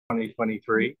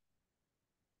2023.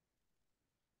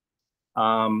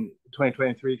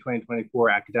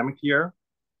 2023-2024 academic year.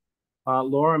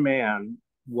 Laura Mann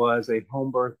was a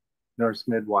home birth nurse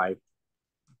midwife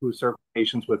who served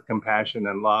patients with compassion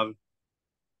and love.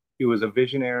 He was a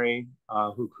visionary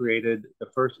who created the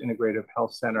first integrative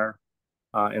health center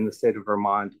in the state of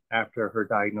Vermont after her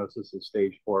diagnosis of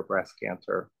stage 4 breast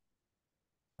cancer.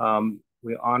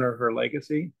 We honor her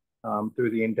legacy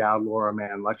through the Endowed Laura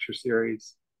Mann Lecture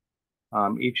Series.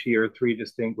 Each year, 3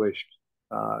 distinguished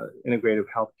integrative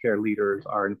healthcare leaders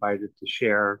are invited to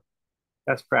share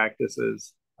best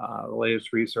practices, the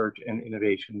latest research and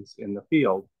innovations in the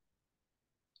field.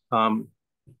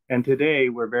 And today,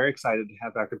 we're very excited to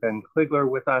have Dr. Ben Kligler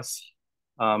with us.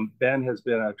 Ben has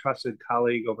been a trusted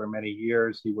colleague over many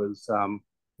years. He was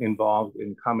involved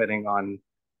in commenting on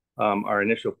our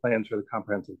initial plans for the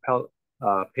comprehensive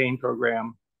pain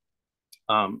program.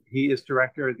 He is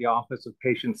director of the Office of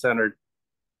Patient-Centered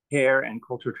Care and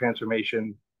Culture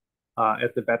Transformation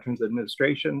at the Veterans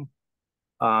Administration.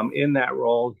 In that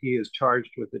role, he is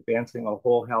charged with advancing a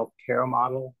whole health care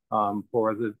model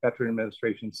for the Veteran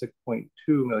Administration's 6.2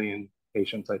 million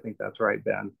patients. I think that's right,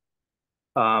 Ben.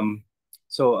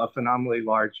 So a phenomenally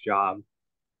large job.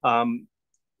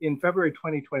 In February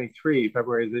 2023,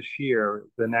 February this year,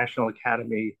 the National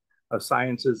Academy of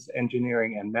Sciences,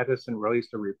 Engineering, and Medicine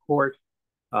released a report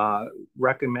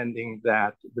recommending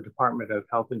that the Department of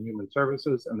Health and Human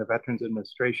Services and the Veterans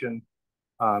Administration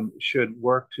should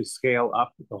work to scale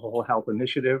up the whole health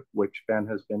initiative, which Ben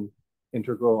has been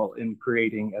integral in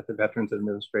creating at the Veterans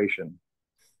Administration.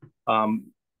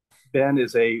 Ben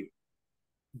is a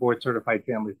board-certified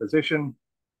family physician.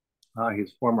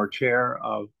 He's former chair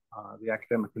of the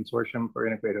Academic Consortium for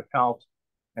Integrative Health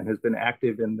and has been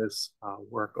active in this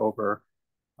work over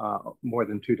more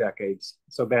than 2 decades.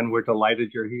 So Ben, we're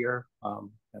delighted you're here,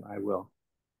 and I will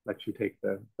let you take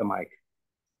the mic.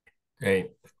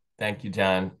 Great. Thank you,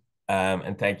 John.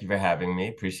 And thank you for having me.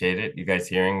 Appreciate it. You guys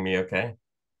hearing me okay?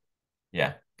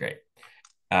 Yeah, great.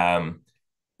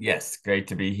 Yes, great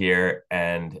to be here.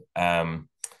 And I'm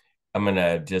going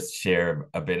to just share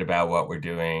a bit about what we're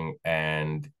doing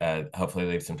and hopefully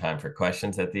leave some time for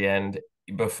questions at the end.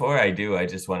 Before I do, I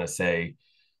just want to say,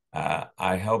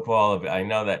 I hope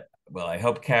I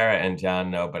hope Kara and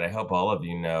John know, but I hope all of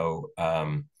you know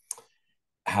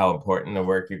how important the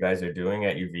work you guys are doing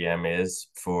at UVM is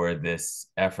for this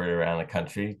effort around the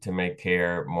country to make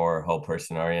care more whole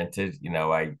person oriented. You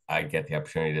know, I get the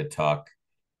opportunity to talk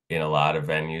in a lot of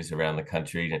venues around the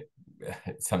country,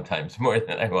 sometimes more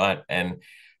than I want. And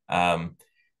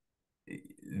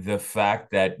the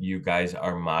fact that you guys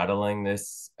are modeling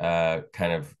this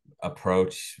kind of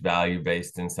approach,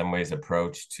 value-based in some ways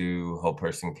approach to whole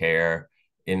person care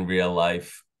in real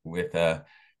life with a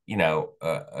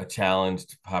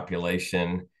challenged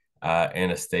population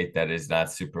in a state that is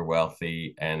not super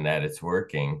wealthy and that it's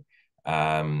working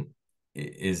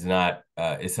is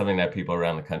something that people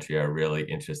around the country are really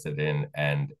interested in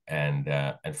and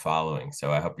following.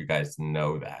 So I hope you guys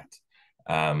know that.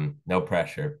 No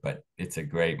pressure, but it's a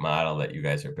great model that you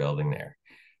guys are building there.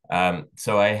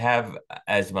 So I have,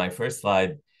 as my first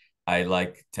slide, I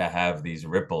like to have these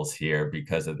ripples here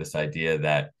because of this idea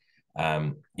that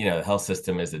the health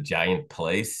system is a giant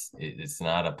place. It's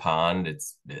not a pond.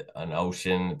 It's an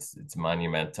ocean. It's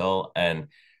monumental. And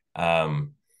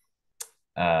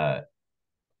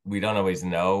we don't always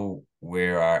know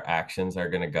where our actions are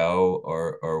going to go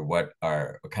or what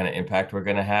kind of impact we're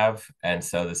going to have. And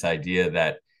so this idea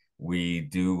that we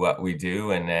do what we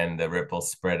do and then the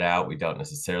ripples spread out, we don't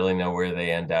necessarily know where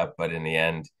they end up, but in the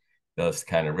end, those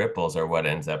kind of ripples are what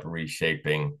ends up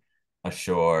reshaping a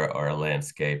shore or a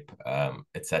landscape,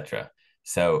 etc.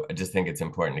 So I just think it's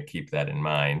important to keep that in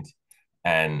mind.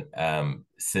 And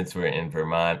since we're in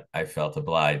Vermont, I felt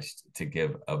obliged to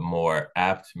give a more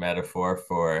apt metaphor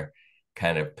for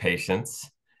kind of patience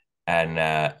and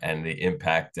the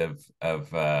impact of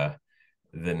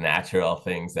the natural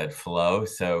things that flow.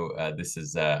 So this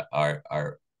is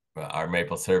our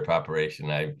maple syrup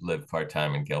operation. I live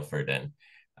part-time in Guilford, and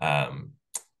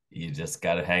you just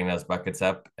got to hang those buckets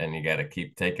up and you got to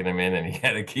keep taking them in and you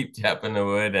got to keep chopping the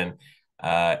wood and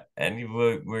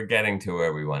we're getting to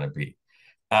where we want to be.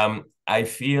 I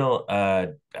feel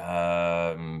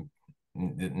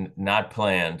not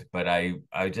planned, but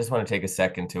I just want to take a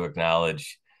second to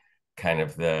acknowledge kind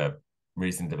of the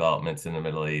recent developments in the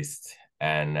Middle East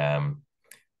and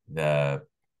the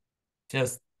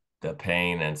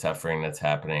pain and suffering that's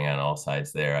happening on all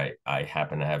sides there. I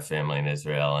happen to have family in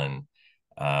Israel, and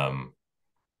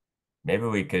maybe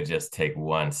we could just take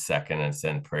 1 second and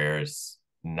send prayers,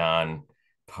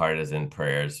 partisan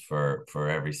prayers for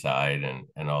every side,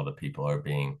 and all the people who are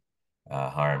being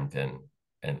harmed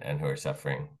and who are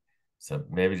suffering. So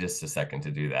maybe just a second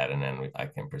to do that, and then I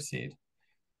can proceed.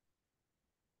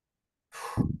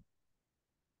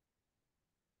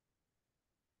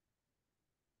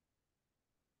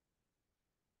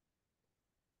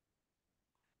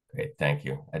 Great, thank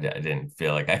you. I didn't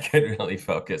feel like I could really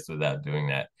focus without doing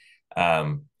that.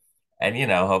 And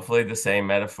hopefully the same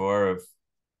metaphor of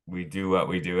we do what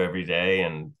we do every day,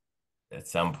 and at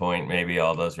some point maybe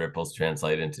all those ripples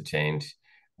translate into change.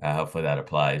 Hopefully that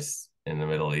applies in the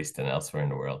Middle East and elsewhere in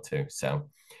the world too. So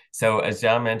as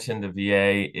John mentioned, the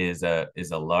VA is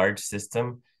a large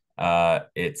system.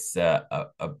 It's a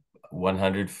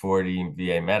 140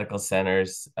 VA medical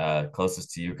centers.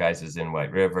 Closest to you guys is in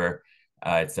White River.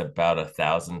 It's about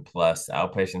 1,000 plus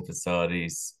outpatient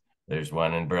facilities. There's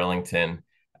one in Burlington,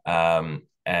 and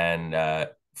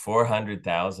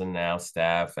 400,000 now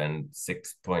staff, and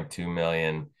 6.2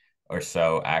 million or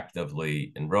so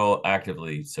actively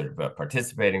sort of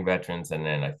participating veterans, and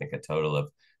then I think a total of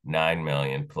 9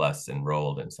 million plus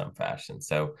enrolled in some fashion.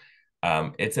 So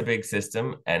it's a big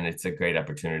system, and it's a great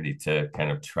opportunity to kind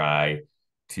of try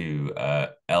to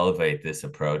elevate this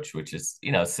approach, which is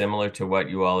similar to what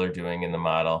you all are doing in the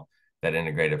model that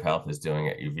Integrative Health is doing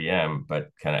at UVM,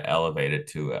 but kind of elevate it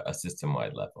to a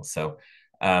system-wide level. So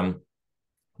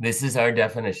this is our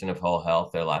definition of whole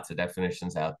health. There are lots of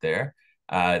definitions out there.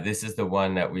 This is the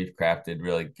one that we've crafted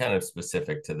really kind of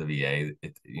specific to the VA.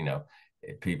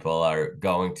 People are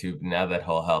going to, now that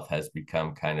whole health has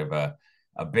become kind of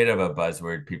a bit of a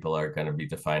buzzword, people are going to be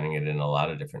defining it in a lot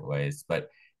of different ways. But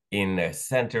in the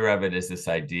center of it is this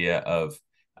idea of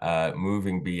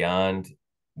moving beyond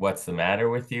what's the matter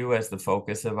with you as the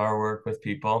focus of our work with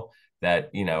people that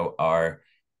are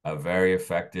a very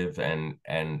effective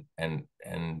and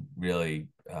really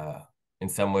in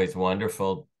some ways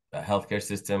wonderful healthcare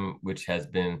system, which has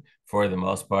been for the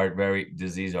most part very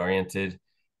disease oriented,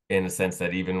 in the sense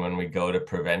that even when we go to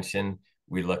prevention,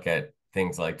 we look at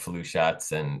things like flu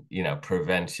shots and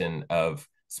prevention of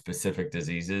specific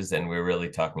diseases, and we're really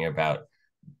talking about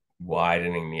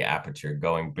widening the aperture,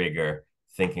 going bigger,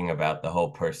 thinking about the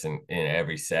whole person in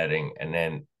every setting, and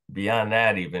then beyond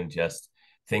that, even just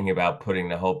thinking about putting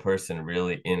the whole person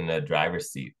really in the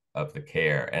driver's seat of the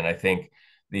care. And I think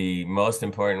the most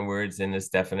important words in this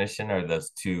definition are those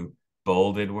two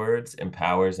bolded words,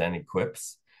 empowers and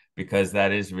equips, because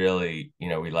that is really,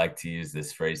 we like to use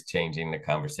this phrase, changing the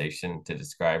conversation, to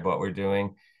describe what we're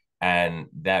doing. And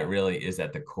that really is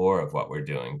at the core of what we're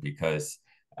doing, because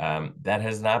that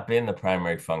has not been the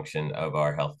primary function of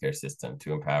our healthcare system,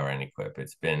 to empower and equip.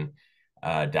 It's been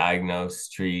diagnose,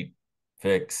 treat,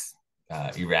 fix,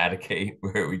 eradicate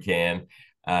where we can.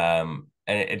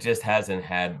 And it just hasn't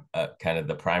had kind of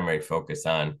the primary focus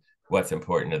on what's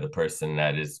important to the person.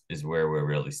 That is where we're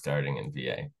really starting in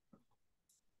VA.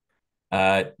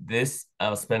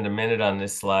 I'll spend a minute on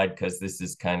this slide because this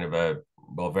is kind of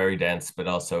very dense, but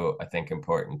also I think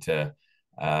important to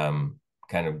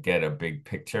kind of get a big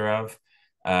picture of.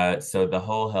 So the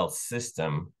whole health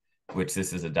system, which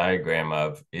this is a diagram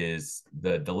of, is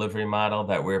the delivery model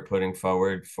that we're putting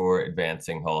forward for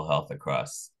advancing whole health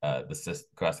across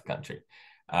the country.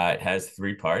 It has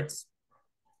three parts.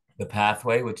 The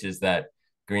pathway, which is that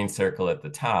green circle at the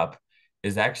top,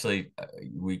 is actually,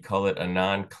 we call it a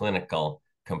non-clinical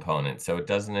component. So it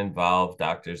doesn't involve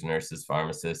doctors, nurses,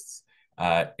 pharmacists.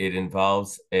 It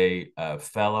involves a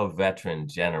fellow veteran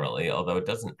generally, although it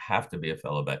doesn't have to be a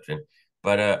fellow veteran,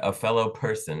 but a fellow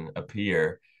person, a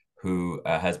peer, who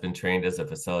has been trained as a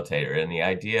facilitator. And the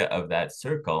idea of that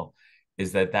circle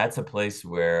is that that's a place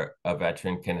where a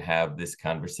veteran can have this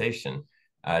conversation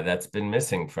that's been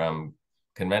missing from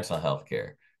conventional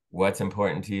healthcare. What's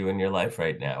important to you in your life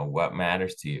right now? What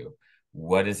matters to you?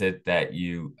 What is it that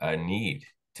you need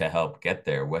to help get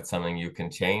there? What's something you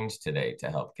can change today to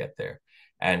help get there?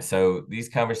 And so these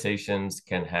conversations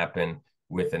can happen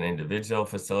with an individual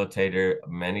facilitator.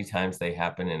 Many times they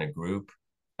happen in a group.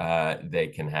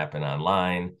 They can happen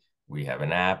online. We have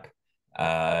an app.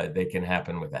 They can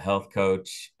happen with a health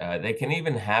coach. They can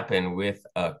even happen with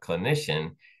a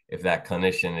clinician if that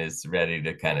clinician is ready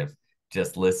to kind of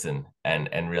just listen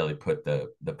and really put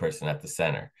the person at the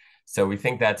center. So we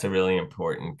think that's a really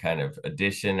important kind of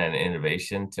addition and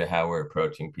innovation to how we're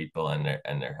approaching people and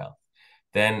their health.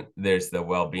 Then there's the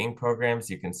well-being programs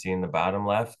you can see in the bottom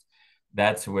left.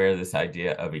 That's where this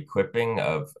idea of equipping,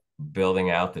 of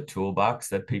building out the toolbox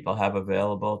that people have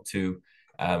available to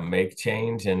make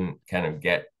change and kind of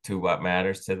get to what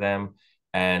matters to them.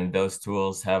 And those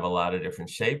tools have a lot of different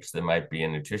shapes. There might be a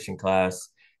nutrition class.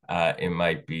 It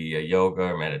might be a yoga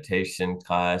or meditation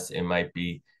class. It might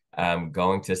be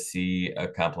going to see a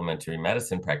complementary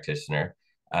medicine practitioner.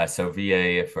 So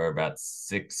VA for about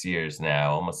 6 years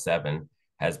now, almost 7,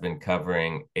 has been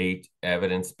covering 8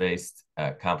 evidence-based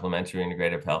complementary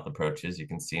integrative health approaches. You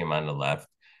can see them on the left.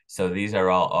 So these are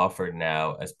all offered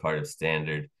now as part of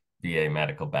standard VA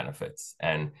medical benefits.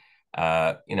 And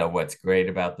what's great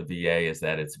about the VA is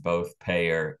that it's both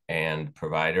payer and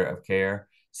provider of care.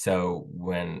 So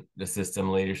when the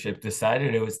system leadership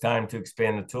decided it was time to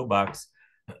expand the toolbox,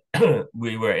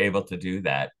 we were able to do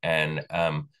that. And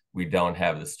we don't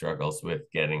have the struggles with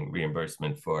getting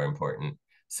reimbursement for important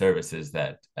services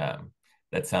that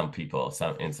some people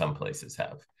in some places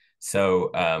have.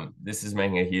 So this is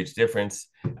making a huge difference.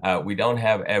 We don't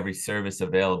have every service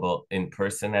available in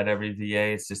person at every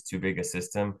VA. It's just too big a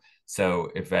system.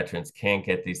 So if veterans can't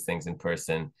get these things in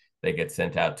person, they get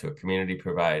sent out to a community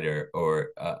provider, or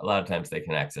a lot of times they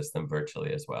can access them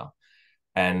virtually as well.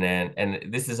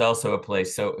 And this is also a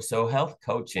place. So health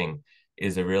coaching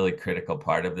is a really critical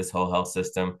part of this whole health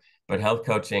system. But health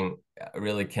coaching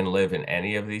really can live in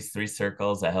any of these 3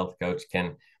 circles. A health coach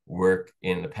can work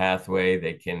in the pathway.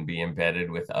 They can be embedded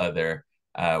with other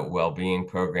well-being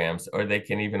programs, or they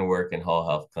can even work in whole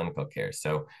health clinical care.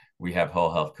 So we have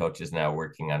whole health coaches now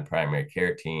working on primary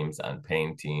care teams, on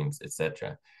pain teams, et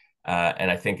cetera.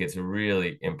 And I think it's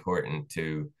really important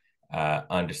to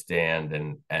understand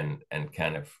and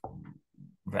kind of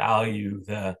value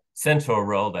the central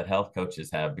role that health coaches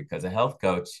have, because a health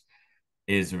coach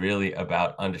is really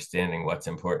about understanding what's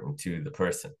important to the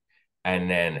person and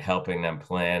then helping them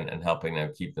plan and helping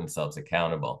them keep themselves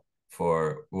accountable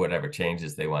for whatever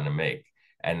changes they want to make.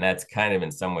 And that's kind of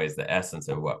in some ways the essence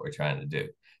of what we're trying to do.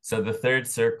 So the 3rd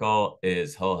circle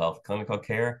is whole health clinical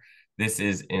care. This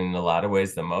is in a lot of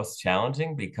ways the most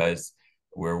challenging, because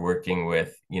we're working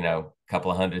with, a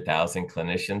couple of 100,000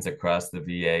 clinicians across the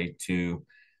VA to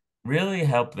really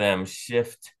help them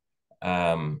shift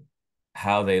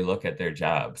how they look at their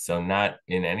job. So not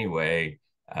in any way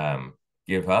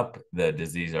give up the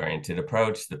disease-oriented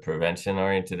approach, the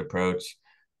prevention-oriented approach,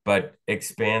 but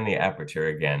expand the aperture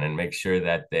again and make sure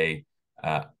that they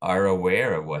are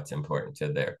aware of what's important to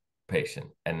their patient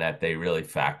and that they really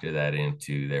factor that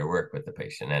into their work with the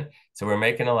patient. And so we're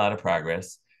making a lot of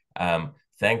progress.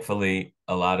 Thankfully,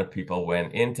 a lot of people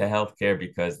went into healthcare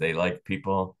because they like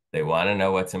people. They want to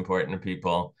know what's important to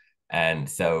people. And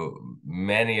so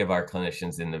many of our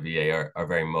clinicians in the VA are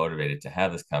very motivated to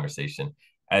have this conversation.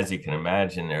 As you can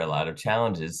imagine, there are a lot of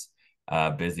challenges,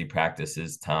 busy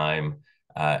practices, time,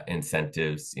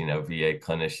 incentives. VA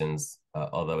clinicians,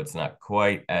 although it's not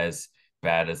quite as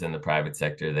bad as in the private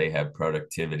sector, they have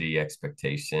productivity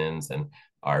expectations and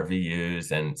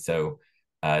RVUs. And so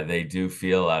they do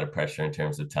feel a lot of pressure in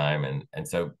terms of time. And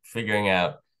so figuring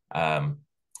out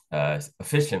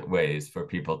efficient ways for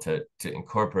people to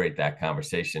incorporate that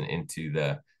conversation into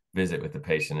the visit with the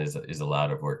patient is a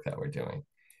lot of work that we're doing.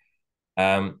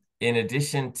 In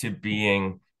addition to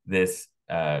being this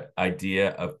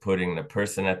idea of putting the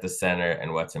person at the center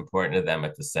and what's important to them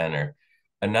at the center,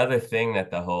 another thing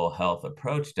that the whole health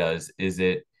approach does is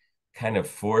it kind of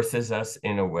forces us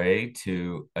in a way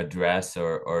to address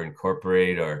or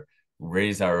incorporate or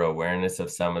raise our awareness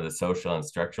of some of the social and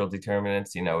structural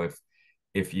determinants.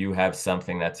 If you have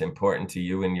something that's important to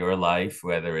you in your life,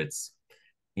 whether it's,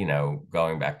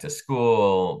 going back to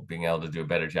school, being able to do a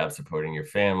better job supporting your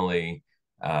family,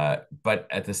 but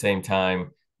at the same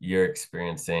time, you're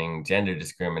experiencing gender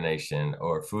discrimination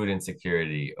or food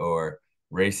insecurity or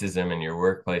racism in your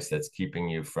workplace that's keeping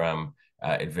you from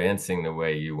advancing the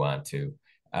way you want to.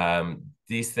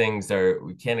 These things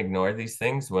we can't ignore these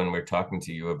things when we're talking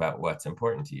to you about what's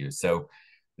important to you. So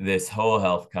this whole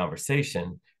health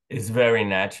conversation is very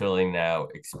naturally now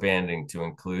expanding to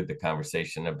include the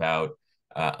conversation about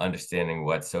understanding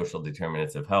what social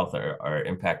determinants of health are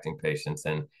impacting patients.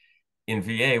 And in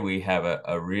VA, we have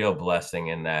a real blessing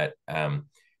in that,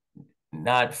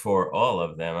 not for all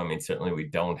of them. I mean, certainly we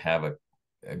don't have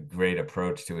a great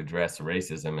approach to address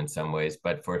racism in some ways,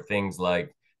 but for things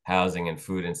like housing and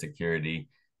food insecurity,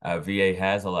 VA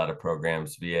has a lot of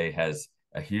programs. VA has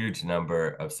a huge number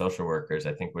of social workers.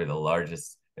 I think we're the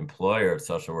largest employer of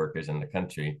social workers in the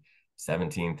country.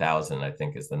 17,000, I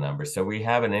think, is the number. So we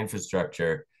have an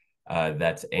infrastructure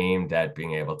that's aimed at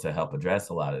being able to help address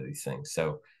a lot of these things.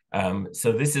 So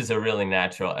this is a really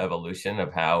natural evolution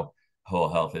of how whole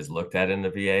health is looked at in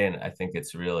the VA, and I think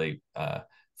it's really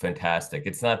fantastic.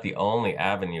 It's not the only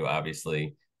avenue,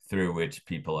 obviously, through which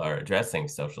people are addressing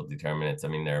social determinants. I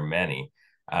mean, there are many,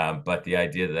 but the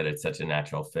idea that it's such a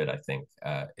natural fit, I think,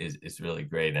 is really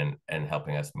great and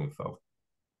helping us move forward.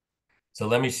 So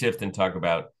let me shift and talk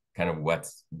about kind of what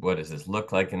does this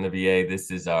look like in the VA. This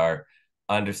is our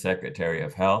Undersecretary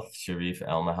of Health, Sharif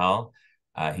El-Nahal.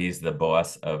 He's the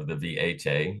boss of the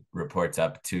VHA, reports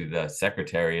up to the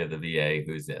Secretary of the VA,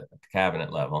 who's at the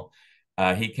cabinet level.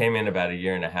 He came in about a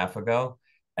year and a half ago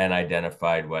and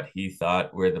identified what he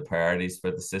thought were the priorities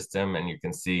for the system. And you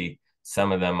can see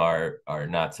some of them are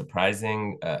not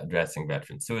surprising, addressing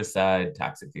veteran suicide,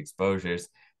 toxic exposures.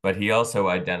 But he also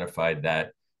identified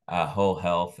that whole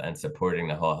health and supporting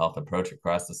the whole health approach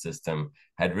across the system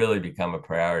had really become a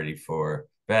priority for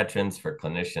veterans, for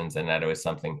clinicians, and that it was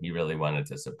something he really wanted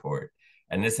to support.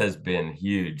 And this has been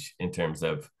huge in terms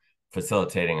of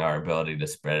facilitating our ability to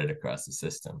spread it across the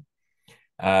system.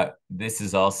 This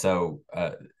is also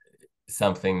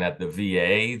something that the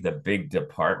VA, the big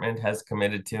department, has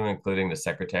committed to, including the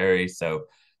secretary. So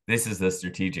this is the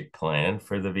strategic plan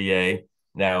for the VA.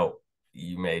 Now,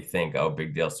 you may think, oh,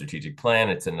 big deal, strategic plan.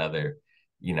 It's another,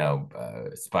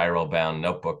 spiral bound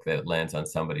notebook that lands on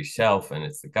somebody's shelf and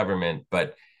it's the government.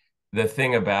 But the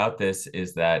thing about this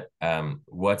is that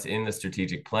what's in the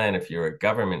strategic plan, if you're a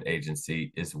government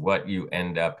agency, is what you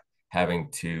end up having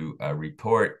to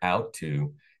report out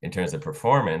to in terms of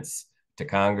performance to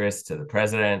Congress, to the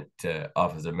president, to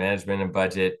Office of Management and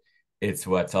Budget. It's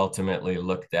what's ultimately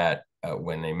looked at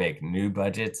when they make new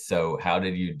budgets. So how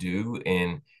did you do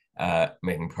in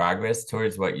making progress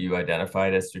towards what you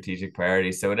identified as strategic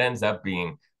priorities? So it ends up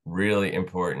being really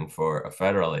important for a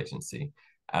federal agency.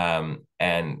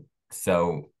 And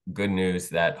so good news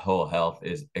that whole health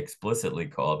is explicitly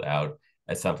called out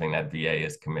as something that VA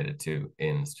is committed to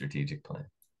in the strategic plan.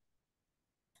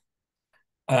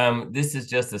 This is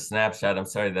just a snapshot. I'm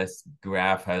sorry, this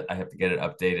graph, I have to get it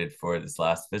updated for this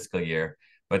last fiscal year,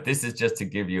 but this is just to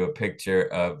give you a picture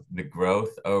of the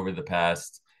growth over the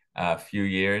past few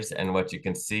years. And what you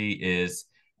can see is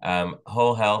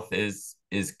whole health is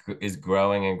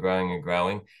growing and growing and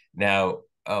growing. Now,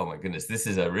 oh my goodness, this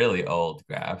is a really old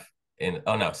graph.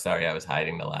 Oh no, sorry, I was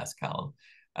hiding the last column.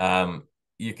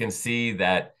 You can see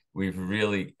that we've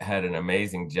really had an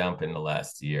amazing jump in the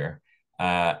last year.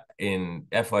 In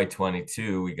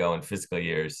FY22, we go in fiscal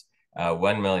years,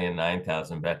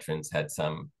 1,009,000 veterans had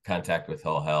some contact with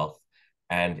whole health.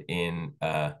 And in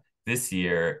this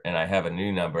year, and I have a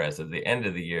new number as of the end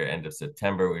of the year, end of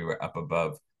September, we were up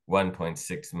above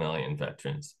 1.6 million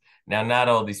veterans. Now, not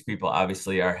all these people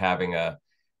obviously are having a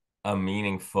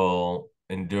meaningful,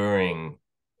 enduring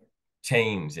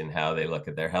change in how they look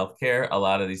at their healthcare. A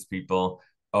lot of these people,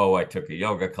 oh, I took a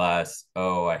yoga class.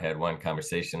 Oh, I had one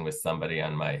conversation with somebody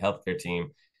on my healthcare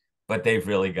team, but they've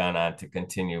really gone on to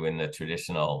continue in the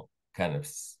traditional kind of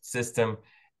system.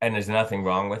 And there's nothing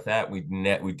wrong with that. We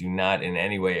do not in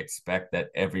any way expect that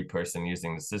every person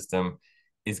using the system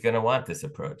is going to want this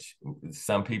approach.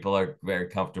 Some people are very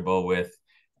comfortable with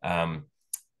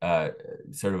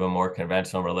sort of a more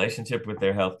conventional relationship with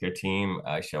their healthcare team.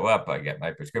 I show up, I get my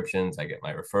prescriptions, I get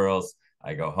my referrals,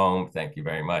 I go home, thank you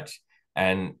very much.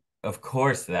 And of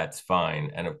course, that's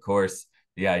fine. And of course,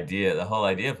 the whole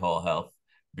idea of whole health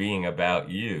being about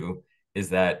you is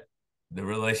that the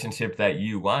relationship that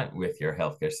you want with your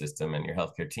healthcare system and your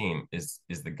healthcare team is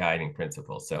the guiding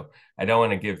principle. So I don't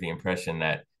want to give the impression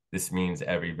that this means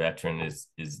every veteran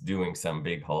is doing some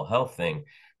big whole health thing.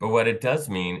 But what it does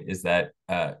mean is that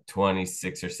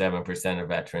 26 or 7% of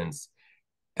veterans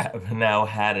have now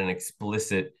had an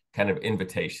explicit kind of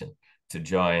invitation to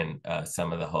join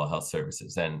some of the whole health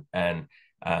services. And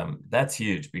that's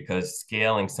huge because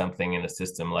scaling something in a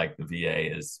system like the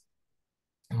VA is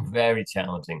very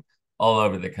challenging all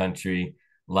over the country.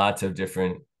 Lots of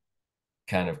different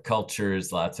kind of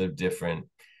cultures, lots of different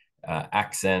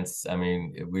accents. I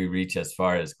mean, we reach as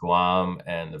far as Guam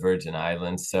and the Virgin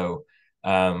Islands. So,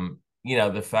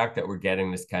 the fact that we're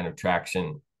getting this kind of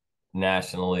traction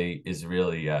nationally is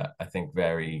really, I think,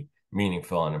 very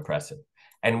meaningful and impressive.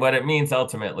 And what it means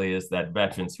ultimately is that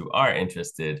veterans who are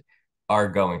interested are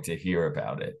going to hear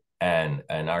about it and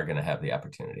are going to have the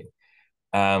opportunity.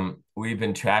 We've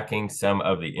been tracking some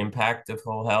of the impact of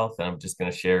whole health, and I'm just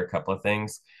going to share a couple of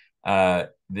things.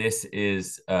 This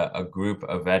is a group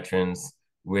of veterans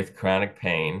with chronic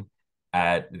pain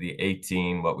at the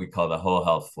 18, what we call the whole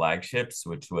health flagships,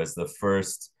 which was the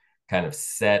first kind of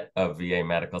set of VA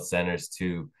medical centers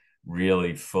to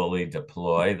really fully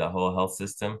deploy the whole health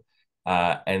system.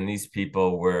 And these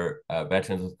people were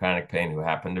veterans with chronic pain who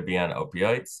happened to be on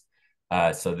opioids.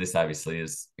 So this obviously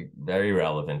is very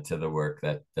relevant to the work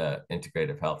that the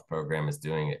Integrative Health program is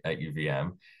doing at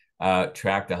UVM.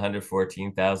 Tracked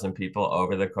 114,000 people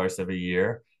over the course of a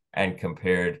year and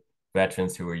compared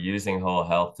veterans who were using whole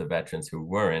health to veterans who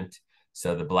weren't.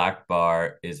 So the black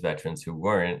bar is veterans who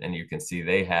weren't, and you can see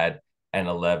they had an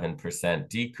 11%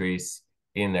 decrease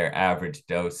in their average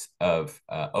dose of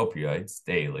opioids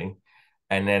daily.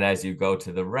 And then as you go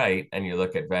to the right and you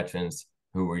look at veterans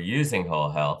who were using whole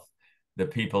health, the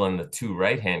people in the two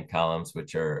right-hand columns,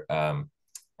 which are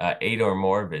 8 or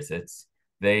more visits,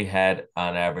 they had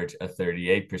on average a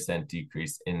 38%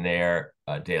 decrease in their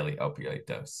daily opioid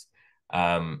dose.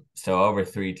 So over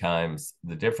 3 times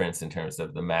the difference in terms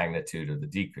of the magnitude of the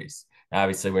decrease. Now,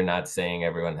 obviously, we're not saying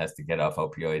everyone has to get off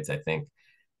opioids. I think,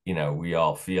 we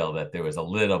all feel that there was a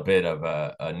little bit of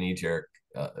a knee-jerk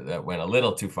that went a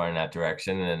little too far in that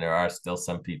direction, and there are still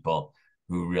some people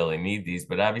who really need these,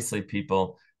 but obviously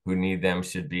people who need them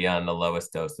should be on the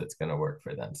lowest dose that's going to work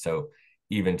for them. So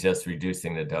even just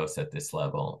reducing the dose at this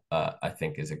level, I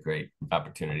think is a great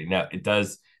opportunity. Now, it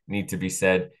does need to be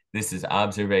said, this is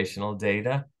observational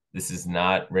data. This is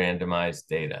not randomized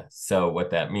data. So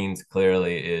what that means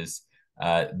clearly is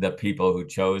the people who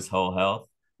chose whole health,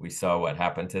 we saw what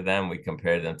happened to them. We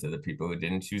compared them to the people who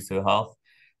didn't choose whole health.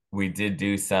 We did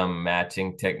do some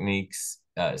matching techniques,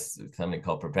 something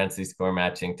called propensity score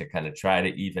matching, to kind of try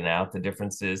to even out the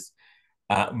differences.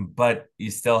 But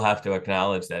you still have to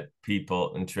acknowledge that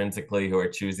people intrinsically who are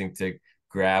choosing to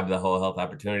grab the whole health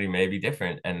opportunity may be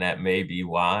different, and that may be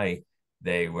why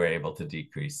they were able to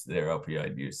decrease their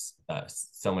opioid use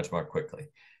so much more quickly.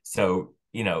 So,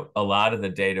 a lot of the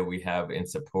data we have in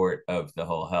support of the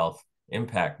whole health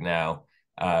impact now,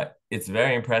 it's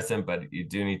very impressive, but you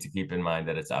do need to keep in mind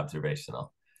that it's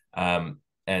observational.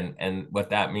 And what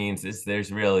that means is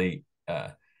there's really,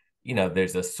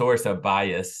 there's a source of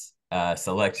bias,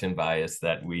 selection bias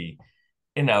that we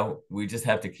just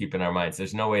have to keep in our minds.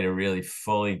 There's no way to really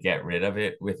fully get rid of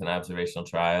it with an observational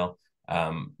trial.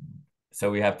 So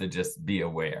we have to just be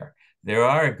aware. There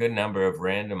are a good number of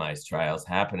randomized trials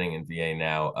happening in VA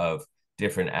now of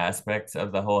different aspects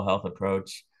of the whole health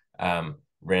approach,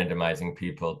 randomizing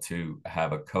people to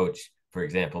have a coach, for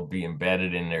example, be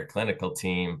embedded in their clinical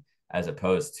team, as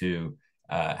opposed to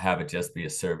have it just be a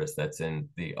service that's in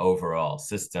the overall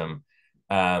system.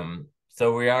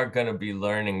 So we are going to be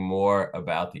learning more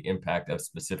about the impact of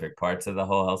specific parts of the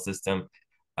whole health system,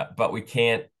 but we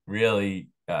can't really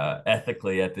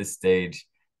ethically at this stage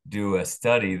do a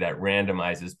study that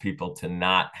randomizes people to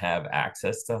not have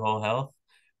access to whole health.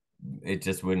 It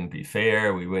just wouldn't be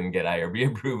fair. We wouldn't get IRB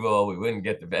approval. We wouldn't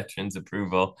get the veterans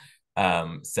approval.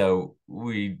 So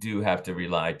we do have to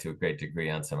rely to a great degree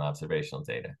on some observational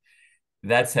data.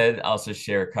 That said, I'll also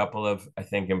share a couple of, I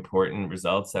think, important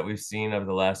results that we've seen over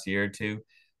the last year or two.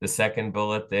 The second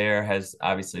bullet there has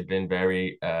obviously been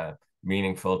very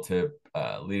meaningful to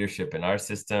leadership in our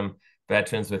system.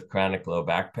 Veterans with chronic low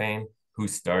back pain who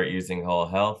start using whole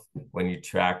health, when you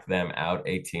track them out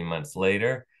 18 months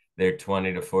later, they're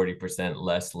 20 to 40%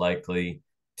 less likely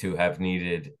to have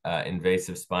needed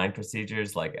invasive spine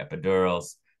procedures like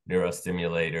epidurals,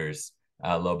 neurostimulators,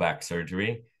 low back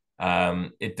surgery.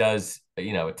 It does,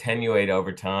 attenuate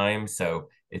over time. So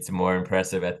it's more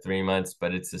impressive at 3 months,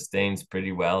 but it sustains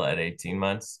pretty well at 18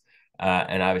 months.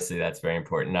 And obviously that's very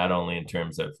important, not only in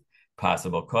terms of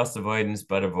possible cost avoidance,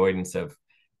 but avoidance of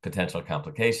potential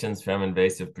complications from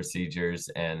invasive procedures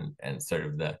and sort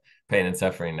of the pain and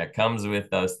suffering that comes with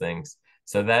those things.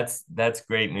 So that's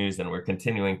great news. And we're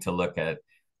continuing to look at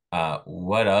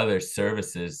what other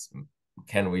services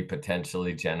can we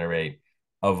potentially generate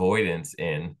avoidance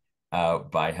in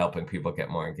by helping people get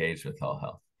more engaged with whole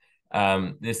health.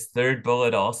 This third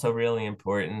bullet also really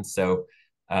important. So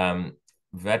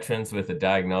veterans with a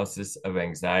diagnosis of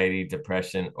anxiety,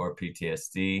 depression, or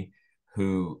PTSD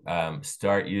who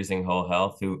start using whole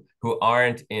health, who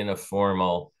aren't in a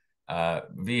formal,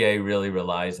 VA really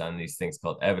relies on these things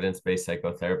called evidence-based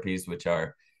psychotherapies, which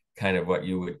are kind of what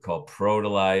you would call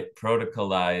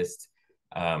protocolized,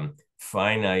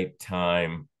 finite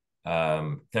time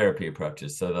therapy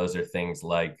approaches. So those are things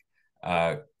like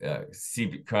cognitive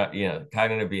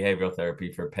behavioral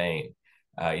therapy for pain,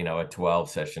 a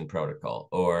 12-session protocol,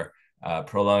 or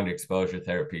prolonged exposure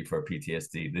therapy for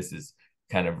PTSD. This is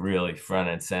kind of really front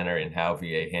and center in how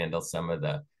VA handles some of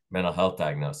the mental health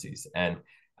diagnoses. And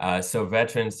so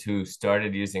veterans who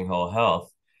started using whole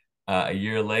health, a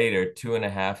year later,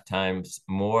 2.5 times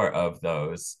more of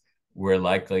those were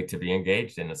likely to be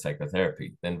engaged in a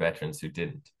psychotherapy than veterans who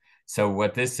didn't. So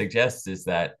what this suggests is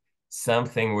that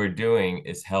something we're doing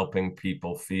is helping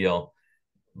people feel,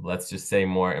 let's just say,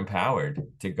 more empowered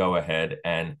to go ahead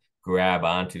and grab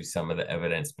onto some of the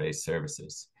evidence-based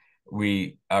services.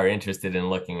 We are interested in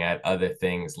looking at other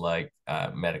things like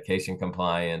medication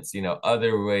compliance,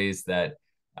 other ways that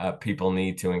people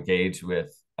need to engage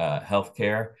with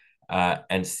healthcare.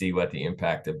 and see what the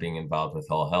impact of being involved with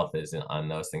whole health is on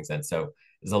those things. And so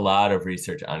there's a lot of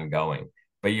research ongoing.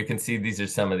 But you can see these are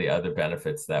some of the other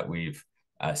benefits that we've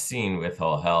seen with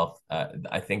whole health.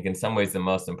 I think in some ways the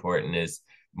most important is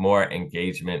more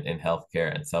engagement in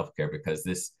healthcare and self-care, because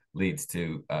this leads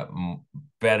to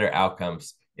better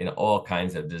outcomes in all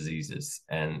kinds of diseases.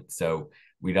 And so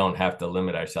we don't have to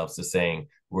limit ourselves to saying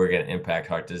we're going to impact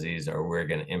heart disease or we're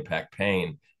going to impact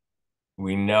pain.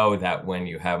 We know that when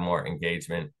you have more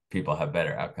engagement, people have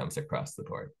better outcomes across the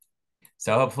board.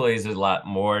 So hopefully there's a lot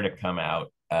more to come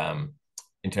out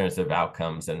in terms of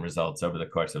outcomes and results over the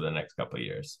course of the next couple of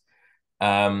years.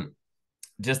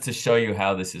 Just to show you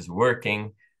how this is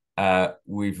working,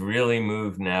 we've really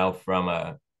moved now from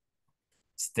a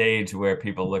stage where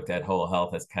people looked at whole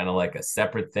health as kind of like a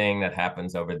separate thing that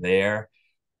happens over there.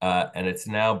 And it's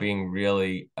now being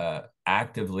really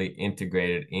actively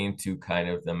integrated into kind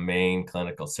of the main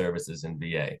clinical services in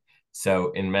VA.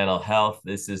 So in mental health,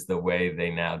 this is the way they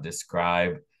now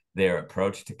describe their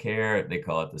approach to care. They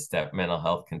call it the STEP mental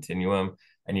health continuum.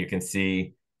 And you can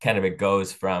see kind of it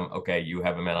goes from, okay, you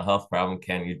have a mental health problem.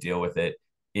 Can you deal with it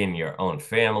in your own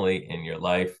family, in your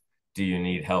life? Do you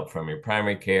need help from your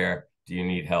primary care? Do you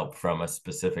need help from a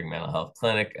specific mental health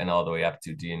clinic? And all the way up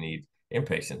to, do you need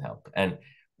inpatient help? And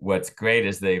what's great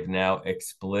is they've now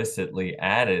explicitly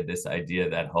added this idea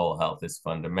that whole health is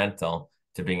fundamental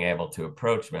to being able to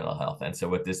approach mental health. And so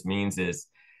what this means is,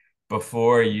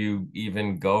 before you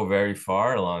even go very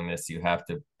far along this, you have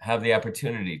to have the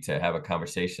opportunity to have a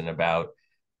conversation about,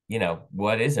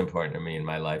 what is important to me in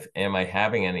my life? Am I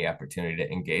having any opportunity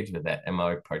to engage with that? Am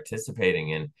I participating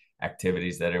in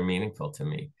activities that are meaningful to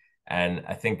me? And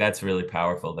I think that's really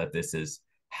powerful, that this is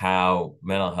how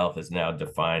mental health is now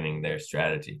defining their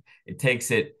strategy. It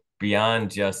takes it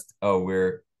beyond just,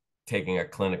 we're taking a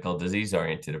clinical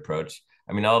disease-oriented approach.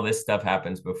 I mean, all this stuff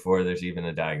happens before there's even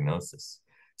a diagnosis.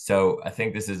 So I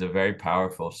think this is a very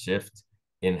powerful shift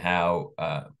in how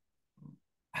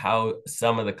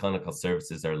some of the clinical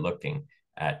services are looking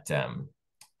at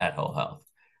whole health.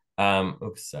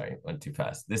 Oops, sorry, went too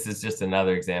fast. This is just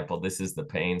another example. This is the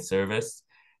pain service.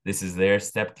 This is their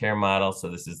step care model. So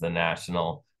this is the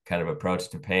national kind of approach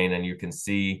to pain. And you can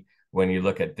see when you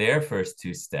look at their first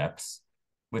two steps,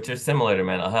 which are similar to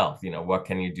mental health, what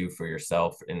can you do for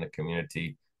yourself in the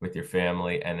community with your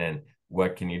family? And then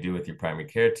what can you do with your primary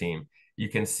care team? You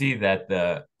can see that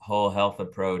the whole health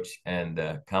approach and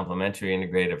the complementary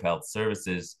integrative health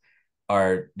services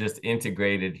are just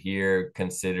integrated here,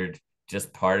 considered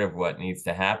just part of what needs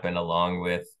to happen, along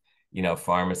with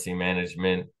pharmacy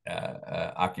management,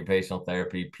 occupational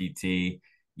therapy, PT.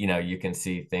 You can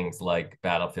see things like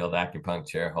battlefield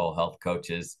acupuncture, whole health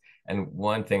coaches. And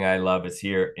one thing I love is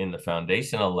here in the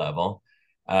foundational level,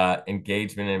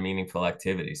 engagement in meaningful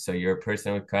activities. So you're a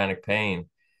person with chronic pain.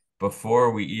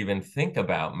 Before we even think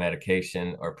about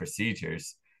medication or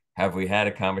procedures, have we had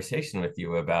a conversation with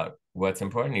you about what's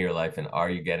important in your life, and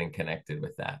are you getting connected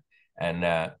with that? And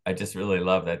I just really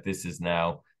love that this is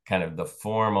now kind of the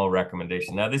formal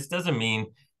recommendation. Now, this doesn't mean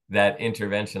that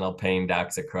interventional pain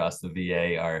docs across the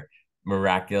VA are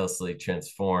miraculously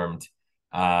transformed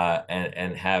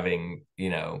and having,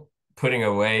 putting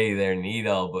away their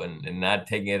needle and not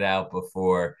taking it out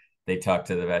before they talk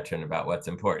to the veteran about what's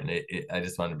important. I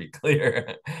just want to be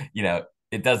clear,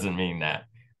 it doesn't mean that.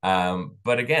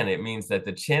 But again, it means that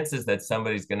the chances that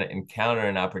somebody's going to encounter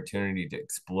an opportunity to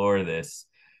explore this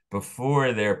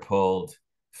before they're pulled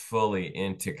fully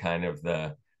into kind of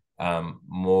the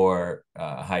more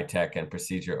high-tech and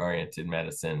procedure-oriented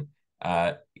medicine,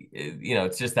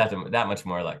 it's just that much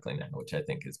more likely now, which I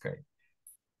think is great.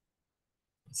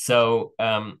 So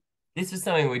this is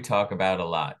something we talk about a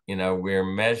lot. We're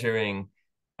measuring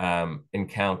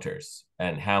encounters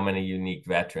and how many unique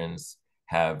veterans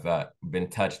have been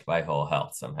touched by whole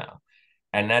health somehow.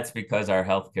 And that's because our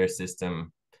healthcare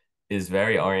system is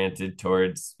very oriented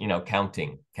towards,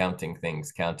 counting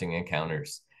things, counting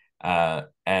encounters.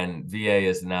 And VA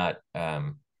is not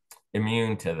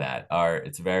immune to that.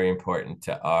 It's very important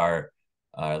to our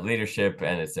leadership,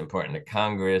 and it's important to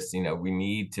Congress. We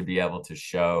need to be able to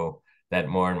show that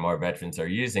more and more veterans are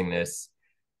using this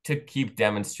to keep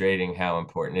demonstrating how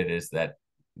important it is that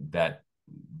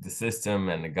the system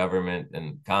and the government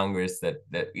and Congress that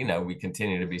we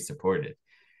continue to be supported.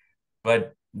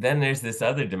 But then there's this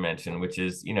other dimension, which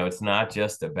is, it's not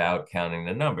just about counting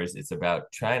the numbers. It's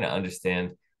about trying to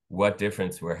understand what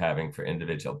difference we're having for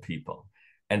individual people.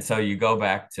 And so you go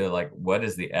back to what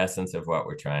is the essence of what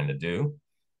we're trying to do?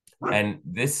 And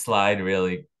this slide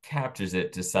really captures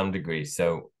it to some degree.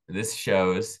 So this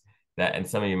shows that, and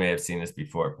some of you may have seen this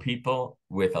before, people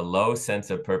with a low sense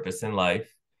of purpose in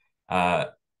life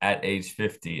at age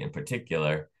 50 in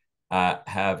particular,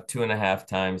 have 2.5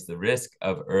 times the risk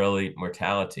of early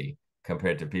mortality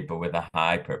compared to people with a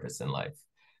high purpose in life.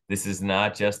 This is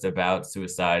not just about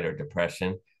suicide or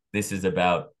depression. This is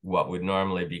about what would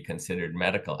normally be considered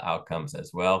medical outcomes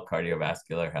as well,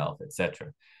 cardiovascular health,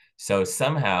 etc. So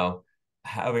somehow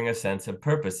having a sense of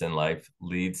purpose in life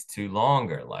leads to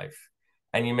longer life.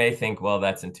 And you may think, well,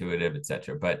 that's intuitive,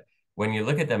 etc. But when you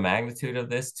look at the magnitude of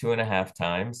this 2.5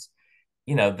 times,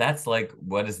 that's like,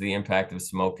 what is the impact of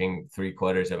smoking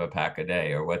 3/4 of a pack a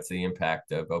day? Or what's the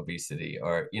impact of obesity?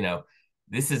 Or,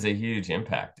 this is a huge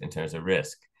impact in terms of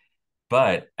risk.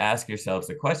 But ask yourselves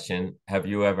the question, have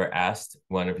you ever asked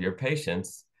one of your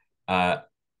patients, how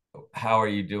are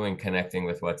you doing connecting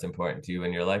with what's important to you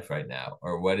in your life right now?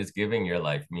 Or what is giving your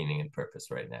life meaning and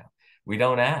purpose right now? We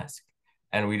don't ask.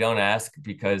 And we don't ask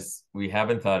because we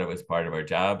haven't thought it was part of our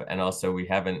job. And also we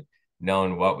haven't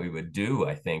known what we would do,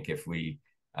 I think, if we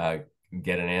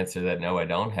get an answer that, no, I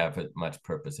don't have much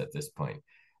purpose at this point.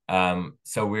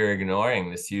 So we're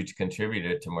ignoring this huge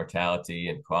contributor to mortality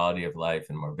and quality of life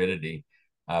and morbidity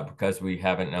because we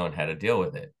haven't known how to deal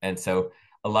with it. And so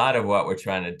a lot of what we're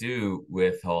trying to do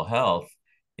with whole health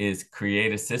is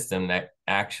create a system that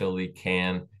actually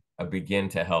can begin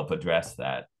to help address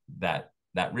that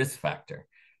risk factor.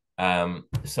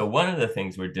 So one of the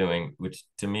things we're doing, which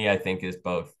to me I think is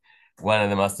both one of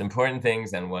the most important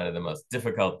things and one of the most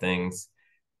difficult things,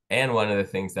 and one of the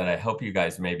things that I hope you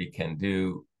guys maybe can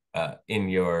do in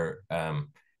your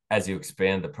as you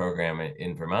expand the program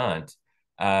in Vermont,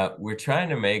 we're trying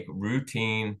to make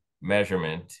routine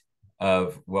measurement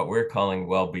of what we're calling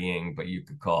well-being, but you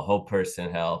could call whole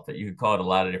person health, but you could call it a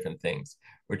lot of different things.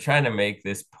 We're trying to make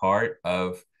this part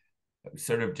of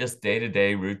sort of just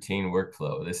day-to-day routine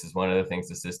workflow. This is one of the things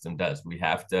the system does. We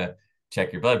have to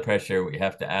check your blood pressure. We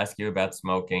have to ask you about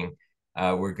smoking.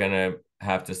 We're going to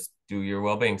have to do your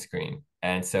well-being screen.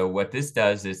 And so what this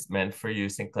does is meant for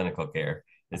use in clinical care.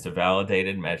 It's a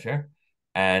validated measure.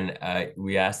 And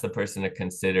we ask the person to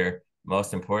consider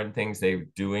most important things they're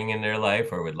doing in their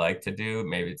life or would like to do.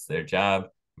 Maybe it's their job,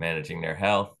 managing their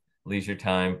health, leisure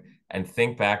time, and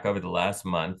think back over the last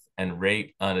month and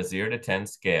rate on a 0 to 10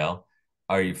 scale.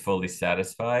 Are you fully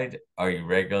satisfied? Are you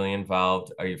regularly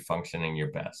involved? Are you functioning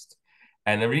your best?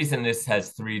 And the reason this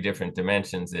has 3 different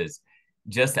dimensions is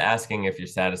just asking if you're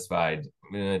satisfied,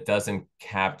 it doesn't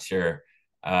capture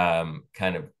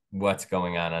kind of what's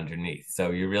going on underneath.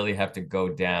 So you really have to go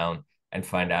down and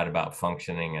find out about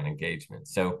functioning and engagement.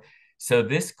 So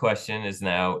this question is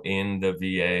now in the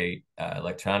VA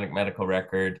electronic medical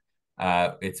record.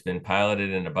 It's been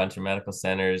piloted in a bunch of medical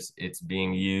centers. It's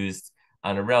being used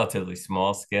on a relatively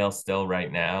small scale still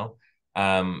right now.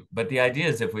 But the idea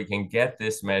is if we can get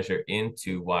this measure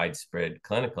into widespread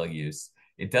clinical use,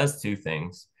 it does 2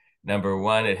 things. Number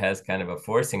one, it has kind of a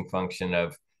forcing function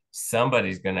of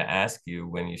somebody's going to ask you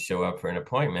when you show up for an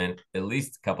appointment at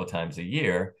least a couple times a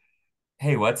year,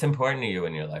 hey, what's important to you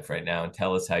in your life right now? And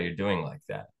tell us how you're doing like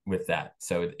that with that.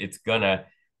 So it's going to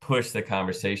push the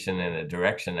conversation in a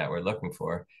direction that we're looking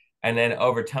for. And then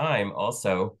over time,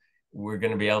 also, we're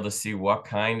going to be able to see what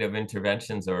kind of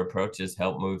interventions or approaches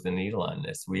help move the needle on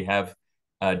this. We have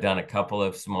done a couple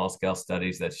of small scale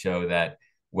studies that show that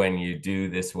when you do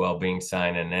this well-being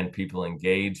sign and then people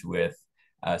engage with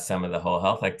some of the whole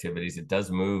health activities, it does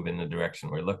move in the direction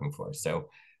we're looking for. So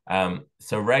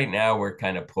right now we're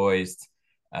kind of poised.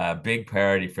 Big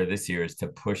priority for this year is to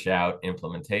push out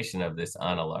implementation of this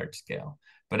on a large scale.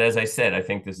 But as I said, I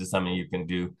think this is something you can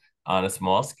do on a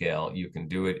small scale. You can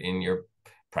do it in your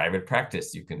private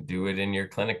practice. You can do it in your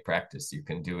clinic practice. You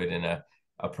can do it in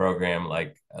a program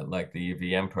like the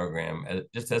UVM program,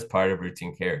 just as part of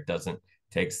routine care. It doesn't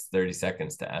takes 30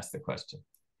 seconds to ask the question.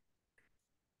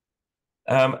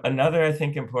 Another, I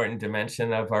think, important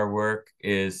dimension of our work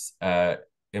is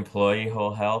employee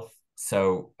whole health.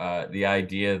 So the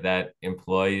idea that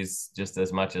employees, just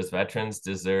as much as veterans,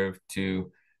 deserve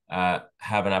to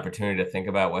have an opportunity to think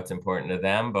about what's important to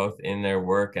them, both in their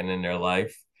work and in their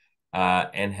life,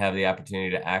 and have the opportunity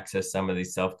to access some of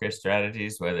these self-care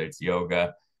strategies, whether it's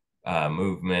yoga,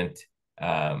 movement,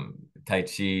 Tai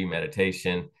Chi,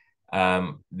 meditation.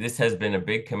 This has been a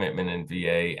big commitment in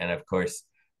VA, and of course,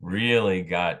 really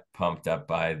got pumped up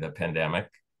by the pandemic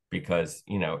because,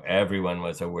 everyone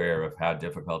was aware of how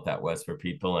difficult that was for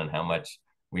people and how much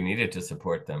we needed to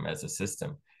support them as a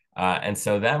system. And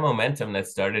so that momentum that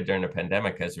started during the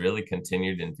pandemic has really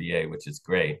continued in VA, which is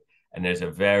great. And there's a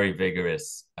very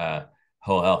vigorous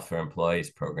whole health for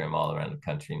employees program all around the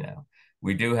country now.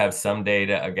 We do have some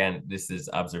data. Again, this is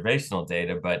observational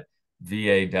data, but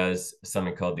VA does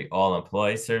something called the All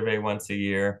Employee Survey once a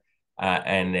year.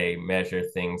 and they measure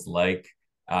things like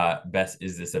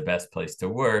is this a best place to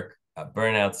work,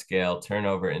 burnout scale,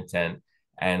 turnover intent,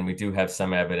 and we do have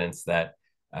some evidence that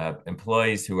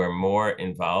employees who are more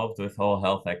involved with whole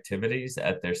health activities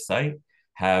at their site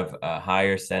have a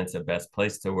higher sense of best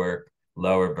place to work,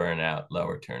 lower burnout,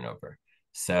 lower turnover.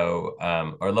 So,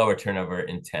 or lower turnover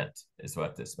intent is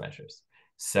what this measures.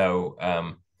 So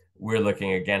we're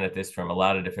looking again at this from a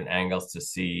lot of different angles to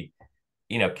see,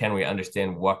 can we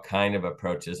understand what kind of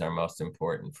approaches are most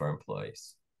important for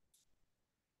employees?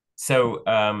 So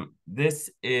this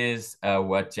is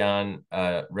what John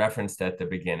referenced at the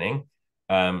beginning.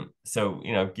 So,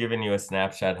 giving you a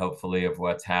snapshot, hopefully, of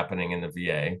what's happening in the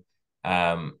VA.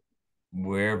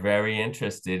 We're very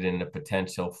interested in the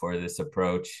potential for this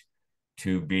approach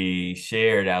to be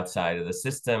shared outside of the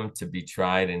system, to be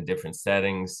tried in different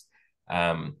settings.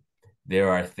 There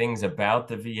are things about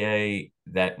the VA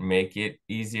that make it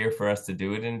easier for us to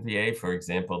do it in VA. For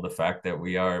example, the fact that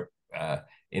we are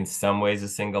in some ways a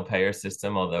single payer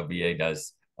system, although VA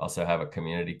does also have a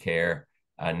community care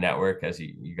network, as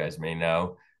you guys may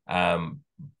know.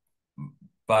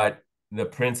 But the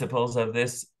principles of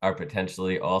this are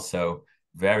potentially also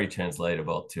very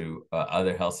translatable to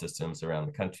other health systems around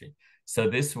the country. So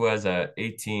this was a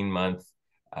 18-month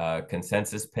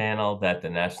consensus panel that the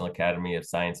National Academy of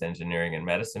Science, Engineering, and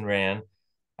Medicine ran.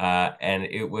 And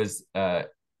it was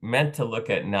meant to look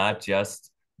at not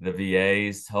just the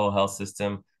VA's whole health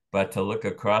system, but to look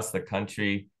across the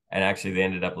country. And actually, they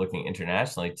ended up looking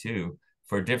internationally too,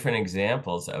 for different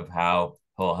examples of how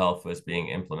whole health was being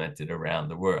implemented around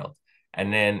the world.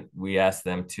 And then we asked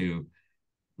them to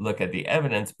look at the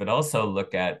evidence, but also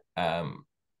look at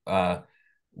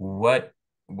what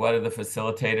are the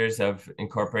facilitators of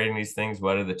incorporating these things?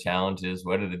 What are the challenges?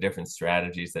 What are the different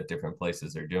strategies that different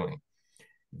places are doing?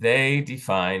 They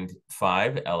defined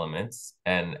 5 elements.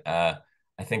 And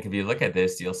I think if you look at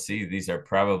this, you'll see these are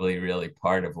probably really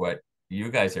part of what you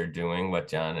guys are doing, what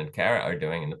John and Kara are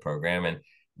doing in the program. And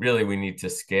really, we need to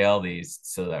scale these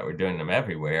so that we're doing them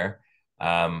everywhere.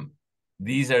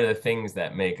 These are the things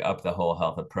that make up the whole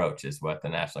health approach, is what the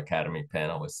National Academy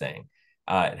panel was saying.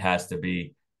 It has to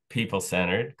be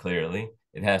people-centered, clearly.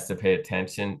 It has to pay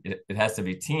attention. It has to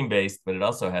be team-based, but it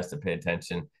also has to pay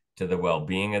attention to the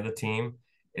well-being of the team.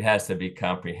 It has to be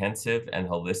comprehensive and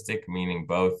holistic, meaning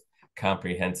both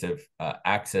comprehensive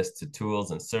access to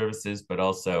tools and services, but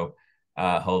also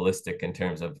holistic in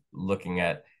terms of looking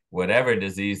at whatever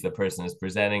disease the person is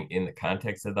presenting in the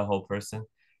context of the whole person.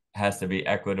 It has to be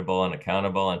equitable and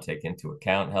accountable and take into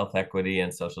account health equity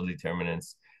and social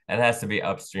determinants. And it has to be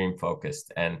upstream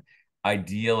focused and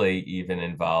ideally even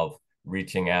involve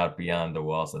reaching out beyond the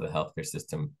walls of the healthcare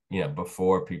system,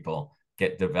 before people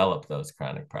develop those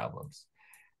chronic problems.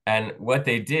 And what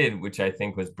they did, which I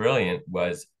think was brilliant,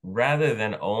 was rather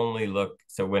than only look,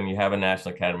 so when you have a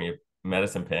National Academy of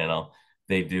Medicine panel,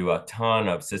 they do a ton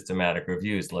of systematic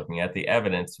reviews looking at the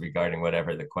evidence regarding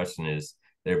whatever the question is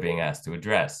they're being asked to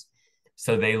address.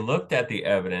 So they looked at the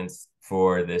evidence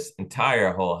for this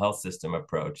entire whole health system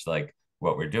approach, like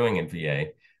what we're doing in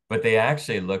VA, but they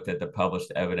actually looked at the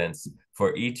published evidence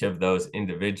for each of those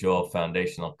individual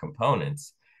foundational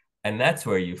components. And that's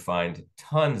where you find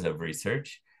tons of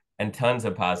research and tons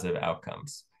of positive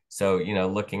outcomes. So,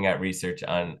 looking at research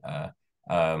on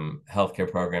healthcare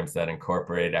programs that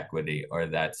incorporate equity or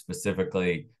that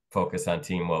specifically focus on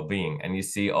team well-being. And you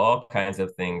see all kinds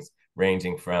of things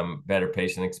ranging from better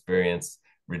patient experience,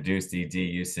 reduced ED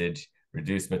usage,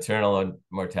 reduced maternal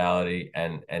mortality,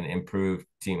 and improved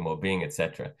team well-being, et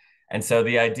cetera. And so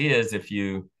the idea is if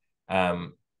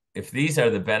these are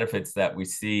the benefits that we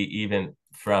see even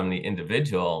from the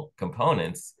individual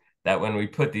components, that when we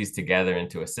put these together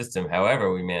into a system,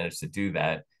 however we manage to do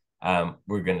that,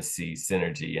 we're going to see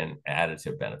synergy and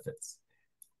additive benefits.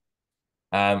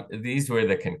 These were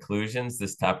the conclusions.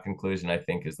 This top conclusion, I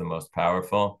think, is the most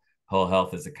powerful. Whole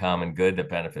health is a common good that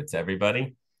benefits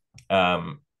everybody.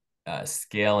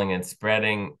 Scaling and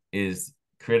spreading is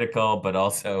critical, but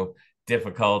also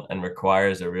difficult and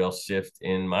requires a real shift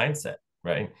in mindset,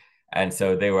 right? And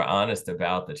so they were honest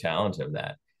about the challenge of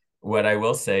that. What I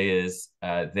will say is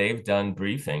they've done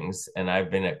briefings, and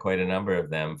I've been at quite a number of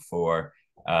them for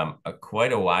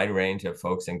quite a wide range of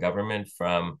folks in government,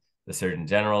 from the Surgeon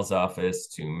General's office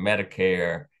to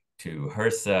Medicare to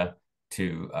HRSA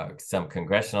to some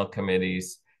congressional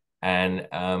committees. And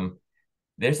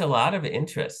there's a lot of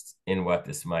interest in what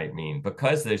this might mean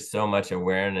because there's so much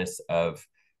awareness of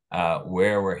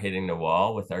where we're hitting the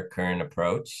wall with our current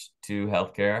approach to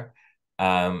healthcare.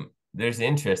 There's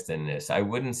interest in this. I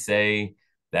wouldn't say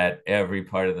that every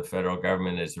part of the federal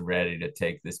government is ready to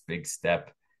take this big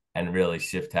step and really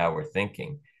shift how we're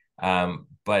thinking.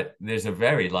 But there's a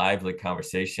very lively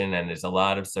conversation, and there's a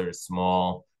lot of sort of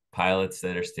small pilots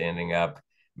that are standing up.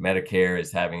 Medicare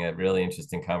is having a really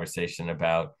interesting conversation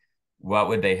about what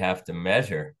would they have to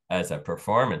measure as a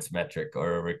performance metric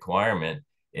or a requirement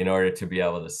in order to be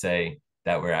able to say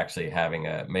that we're actually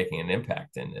making an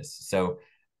impact in this. So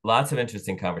lots of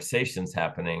interesting conversations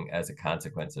happening as a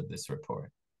consequence of this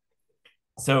report.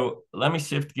 So let me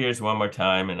shift gears one more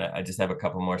time, and I just have a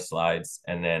couple more slides,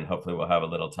 and then hopefully we'll have a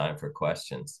little time for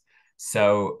questions.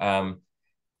 So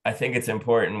I think it's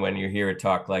important when you hear a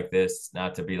talk like this,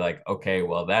 not to be like, okay,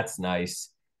 well, that's nice,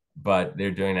 but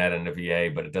they're doing that in the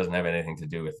VA, but it doesn't have anything to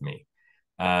do with me.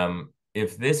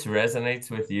 If this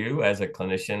resonates with you as a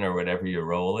clinician or whatever your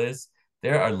role is,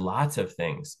 there are lots of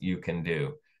things you can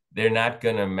do. They're not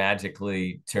going to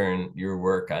magically turn your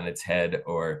work on its head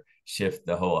or shift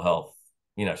the whole health,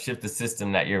 shift the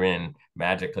system that you're in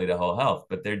magically to whole health,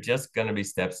 but they're just going to be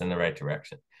steps in the right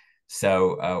direction.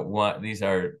 So these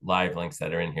are live links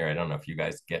that are in here. I don't know if you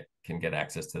guys can get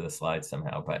access to the slides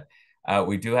somehow, but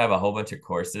we do have a whole bunch of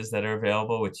courses that are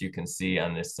available, which you can see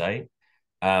on this site.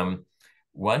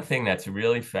 One thing that's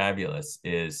really fabulous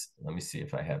is, let me see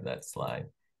if I have that slide.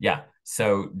 Yeah,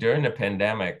 so during the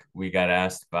pandemic, we got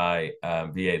asked by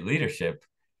VA leadership,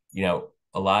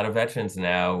 a lot of veterans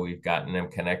now, we've gotten them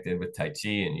connected with Tai Chi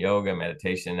and yoga,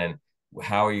 meditation, and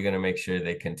how are you going to make sure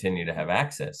they continue to have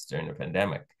access during the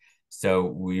pandemic? So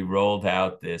we rolled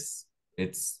out this,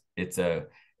 it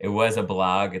was a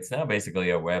blog. It's now basically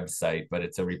a website, but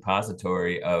it's a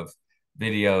repository of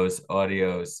videos,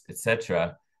 audios,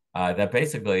 etc., that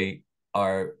basically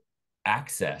are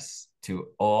access to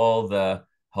all the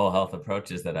whole health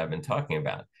approaches that I've been talking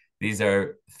about. These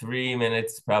are 3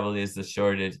 minutes, probably is the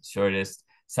shortest.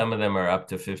 Some of them are up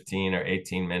to 15 or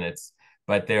 18 minutes,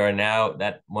 but there are now,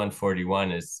 that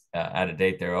 141 is out of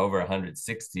date. There are over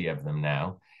 160 of them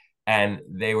now. And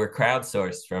they were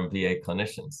crowdsourced from VA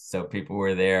clinicians. So people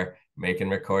were there making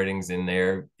recordings in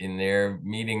their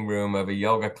meeting room of a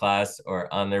yoga class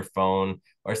or on their phone,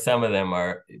 or some of them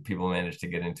are people managed to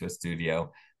get into a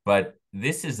studio. But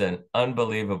this is an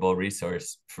unbelievable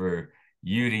resource for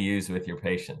you to use with your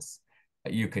patients.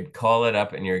 You could call it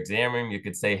up in your exam room. You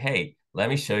could say, hey, let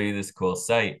me show you this cool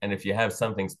site. And if you have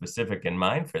something specific in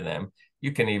mind for them,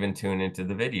 you can even tune into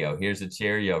the video. Here's a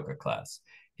chair yoga class.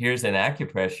 Here's an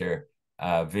acupressure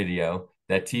video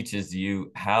that teaches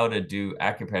you how to do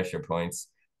acupressure points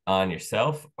on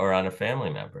yourself or on a family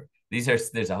member.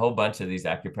 There's a whole bunch of these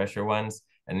acupressure ones,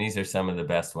 and these are some of the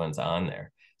best ones on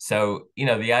there. So,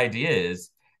 the idea is,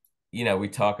 we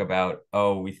talk about,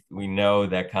 we know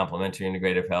that complementary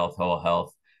integrative health, whole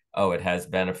health, it has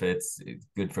benefits, it's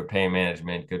good for pain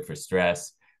management, good for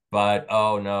stress, but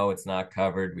no, it's not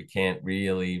covered. We can't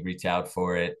really reach out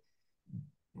for it.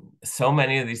 So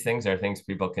many of these things are things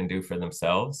people can do for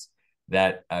themselves,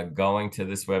 that going to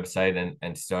this website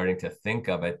and starting to think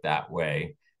of it that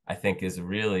way, I think is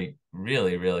really,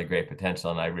 really, really great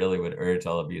potential. And I really would urge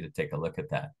all of you to take a look at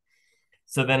that.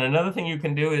 So then another thing you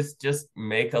can do is just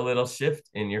make a little shift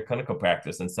in your clinical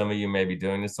practice. And some of you may be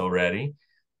doing this already,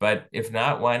 but if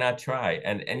not, why not try?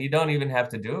 And you don't even have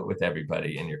to do it with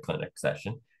everybody in your clinic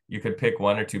session. You could pick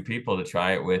 1 or 2 people to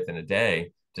try it with in a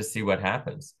day, just see what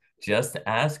happens. Just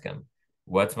ask them,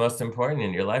 what's most important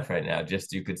in your life right now?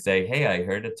 Just, you could say, hey, I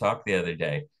heard a talk the other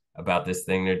day about this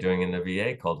thing they're doing in the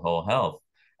VA called whole health.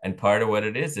 And part of what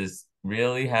it is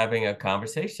really having a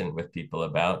conversation with people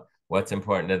about what's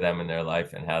important to them in their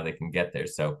life and how they can get there.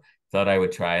 So thought I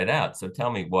would try it out. So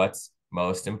tell me, what's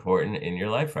most important in your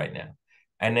life right now?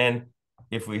 And then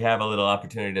if we have a little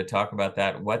opportunity to talk about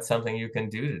that, what's something you can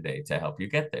do today to help you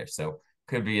get there? So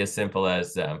could be as simple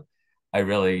as, I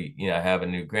really, have a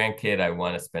new grandkid. I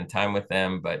want to spend time with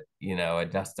them, but, I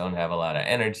just don't have a lot of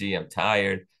energy. I'm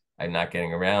tired. I'm not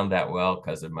getting around that well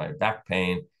because of my back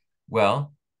pain.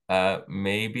 Well,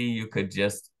 maybe you could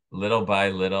just little by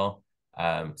little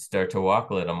start to walk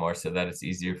a little more so that it's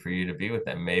easier for you to be with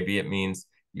them. Maybe it means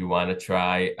you want to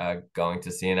try going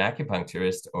to see an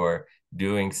acupuncturist or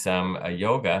doing some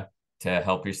yoga to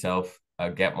help yourself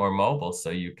get more mobile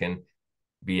so you can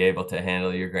be able to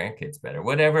handle your grandkids better,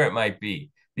 whatever it might be.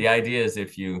 The idea is,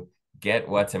 if you get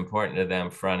what's important to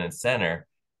them front and center,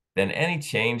 then any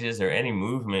changes or any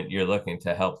movement you're looking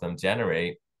to help them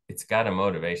generate, it's got a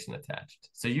motivation attached.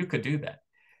 So you could do that.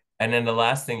 And then the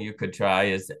last thing you could try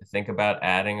is think about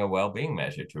adding a well-being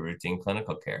measure to routine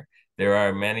clinical care. There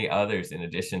are many others in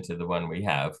addition to the one we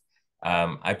have.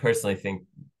 I personally think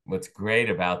what's great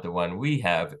about the one we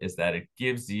have is that it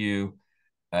gives you,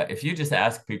 if you just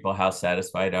ask people how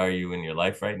satisfied are you in your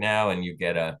life right now, and you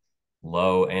get a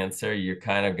low answer, you're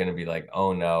kind of going to be like,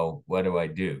 oh no, what do I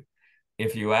do?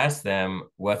 If you ask them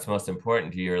what's most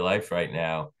important to your life right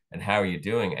now and how are you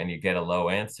doing, and you get a low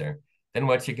answer, then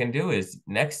what you can do is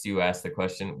next you ask the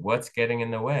question, what's getting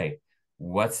in the way?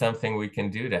 What's something we can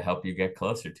do to help you get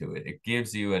closer to it? It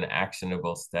gives you an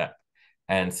actionable step.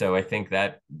 And so I think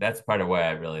that that's part of why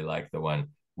I really like the one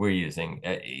we're using.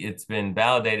 It's been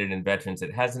validated in veterans.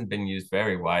 It hasn't been used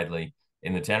very widely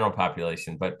in the general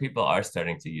population, but people are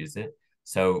starting to use it.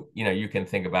 So, you can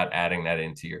think about adding that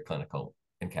into your clinical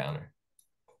encounter.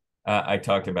 I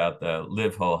talked about the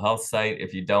Live Whole Health site.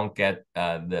 If you don't get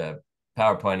the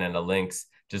PowerPoint and the links,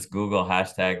 just Google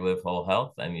hashtag Live Whole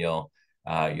Health, and you'll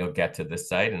get to the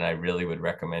site. And I really would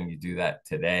recommend you do that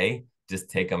today. Just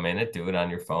take a minute, do it on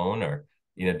your phone, or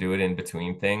do it in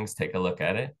between things. Take a look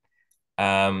at it.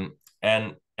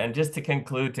 And just to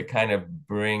conclude, to kind of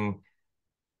bring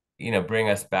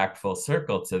us back full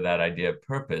circle to that idea of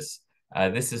purpose.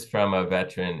 This is from a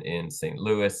veteran in St.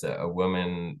 Louis, a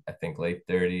woman, I think late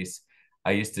 30s.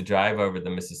 I used to drive over the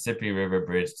Mississippi River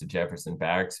Bridge to Jefferson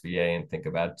Barracks, VA, and think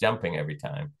about jumping every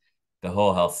time. The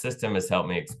whole health system has helped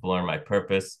me explore my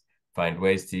purpose, find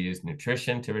ways to use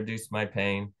nutrition to reduce my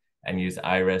pain, and use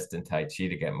iRest and Tai Chi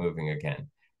to get moving again.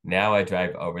 Now I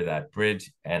drive over that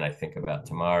bridge and I think about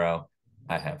tomorrow.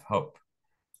 I have hope.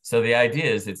 So the idea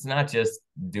is it's not just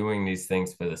doing these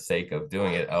things for the sake of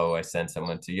doing it. Oh, I send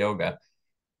someone to yoga.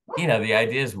 The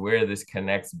idea is where this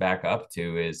connects back up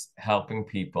to is helping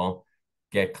people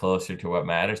get closer to what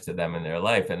matters to them in their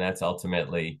life. And that's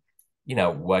ultimately,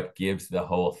 what gives the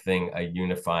whole thing a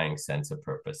unifying sense of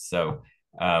purpose. So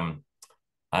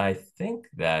I think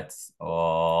that's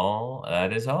all.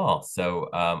 That is all. So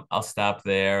I'll stop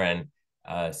there and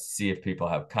see if people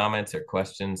have comments or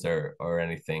questions or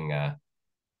anything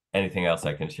else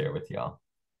I can share with y'all.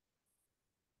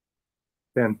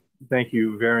 Ben, thank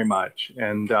you very much.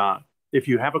 And if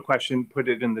you have a question, put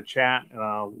it in the chat, and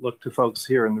I'll look to folks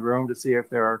here in the room to see if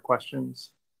there are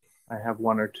questions. I have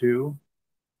one or two.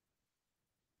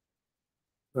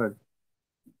 Good.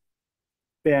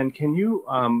 Ben, can you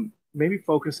maybe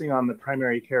focusing on the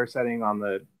primary care setting, on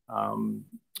the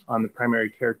primary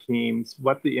care teams,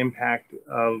 what the impact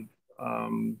of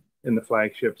in the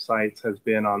flagship sites has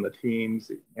been on the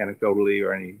teams anecdotally,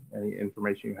 or any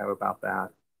information you have about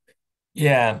that?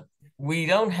 Yeah, we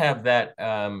don't have that,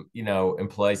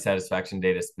 employee satisfaction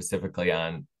data specifically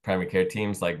on primary care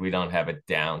teams. Like we don't have it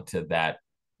down to that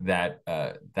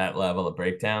level of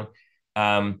breakdown.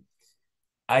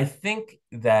 I think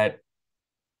that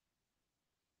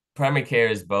primary care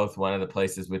is both one of the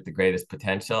places with the greatest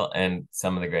potential and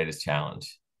some of the greatest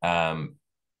challenge.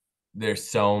 There's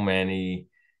so many,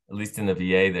 at least in the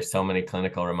VA, there's so many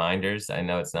clinical reminders. I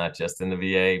know it's not just in the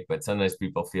VA, but sometimes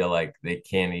people feel like they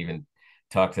can't even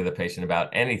talk to the patient about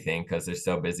anything because they're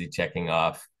so busy checking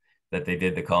off that they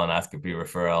did the colonoscopy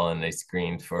referral and they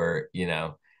screened for,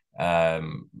 a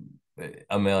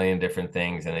million different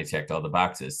things and they checked all the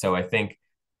boxes. So I think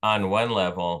on one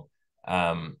level,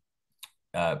 some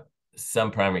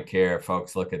primary care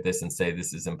folks look at this and say,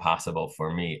 this is impossible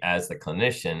for me as the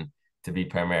clinician to be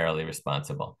primarily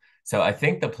responsible. So I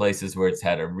think the places where it's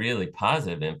had a really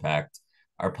positive impact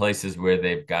are places where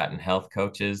they've gotten health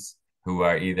coaches who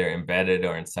are either embedded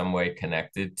or in some way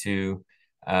connected to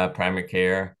primary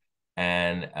care.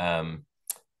 And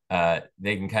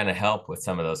they can kind of help with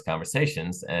some of those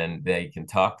conversations, and they can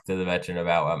talk to the veteran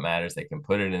about what matters. They can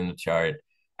put it in the chart,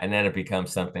 and then it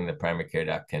becomes something the primary care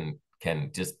doc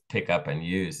can just pick up and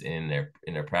use in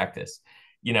their practice.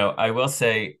 I will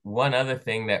say one other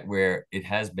thing that where it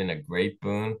has been a great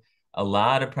boon, a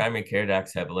lot of primary care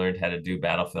docs have learned how to do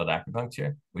battlefield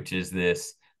acupuncture, which is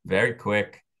this very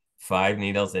quick 5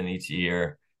 needles in each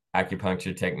ear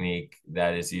acupuncture technique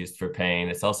that is used for pain.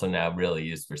 It's also now really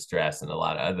used for stress and a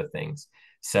lot of other things.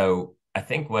 So I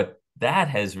think what that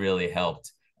has really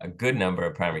helped a good number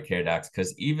of primary care docs,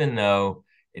 because even though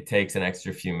it takes an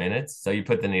extra few minutes, so you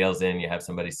put the needles in, you have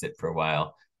somebody sit for a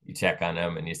while, you check on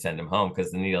them and you send them home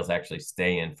because the needles actually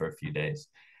stay in for a few days.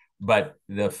 But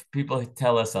the people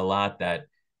tell us a lot that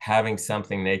having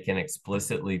something they can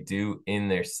explicitly do in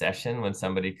their session when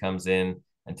somebody comes in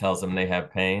and tells them they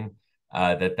have pain,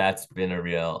 that's been a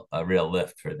real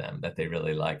lift for them, that they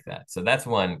really like that. So that's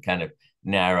one kind of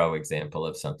narrow example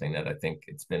of something that I think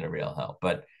it's been a real help.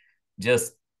 But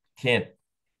just can't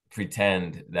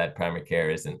pretend that primary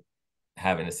care isn't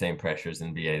having the same pressures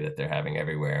in VA that they're having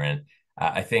everywhere. And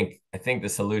I think the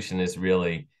solution is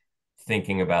really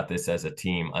thinking about this as a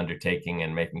team undertaking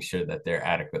and making sure that they're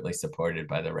adequately supported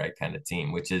by the right kind of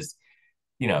team, which is,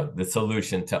 the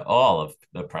solution to all of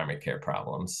the primary care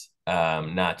problems.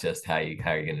 not just how you're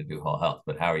going to do whole health,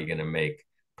 but how are you going to make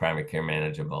primary care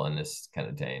manageable in this kind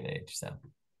of day and age. So,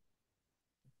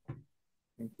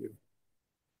 Thank you.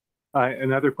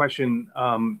 Another question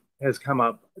has come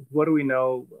up. What do we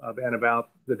know, Ben, about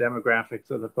the demographics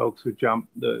of the folks who jump,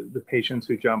 the patients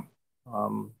who jump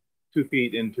 2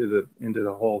 feet into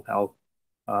the whole health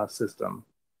system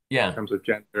in yeah. terms of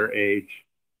gender, age,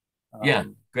 Yeah,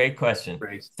 great question.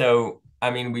 race? So,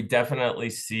 I mean, we definitely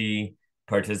see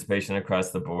participation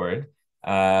across the board.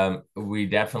 We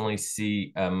definitely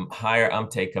see higher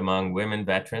uptake among women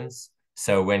veterans.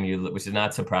 So when you, which is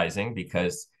not surprising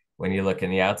because when you look in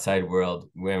the outside world,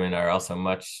 women are also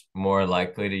much more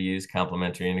likely to use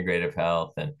complementary integrative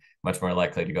health and much more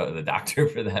likely to go to the doctor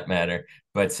for that matter.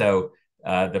 But so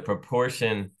the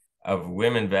proportion of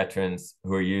women veterans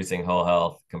who are using whole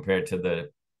health compared to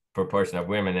the proportion of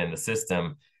women in the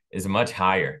system is much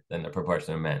higher than the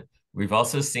proportion of men. We've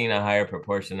also seen a higher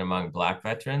proportion among Black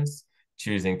veterans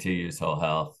choosing to use whole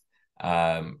health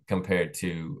compared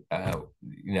to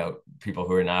people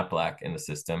who are not Black in the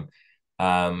system.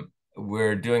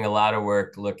 We're doing a lot of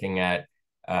work looking at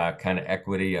kind of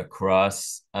equity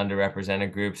across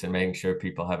underrepresented groups and making sure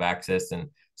people have access. And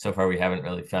so far, we haven't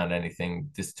really found anything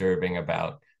disturbing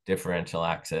about differential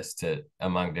access to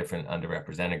among different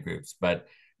underrepresented groups. But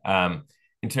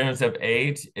in terms of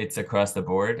age, it's across the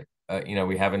board.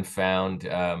 We haven't found,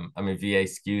 VA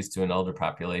skews to an older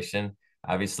population,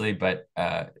 obviously, but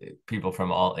people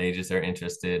from all ages are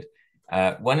interested.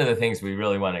 One of the things we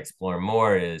really want to explore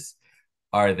more is,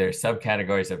 are there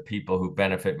subcategories of people who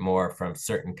benefit more from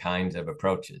certain kinds of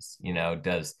approaches?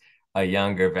 Does a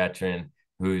younger veteran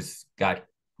who's got,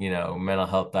 mental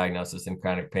health diagnosis and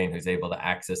chronic pain, who's able to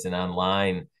access an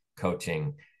online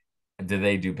coaching, do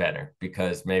they do better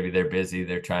because maybe they're busy,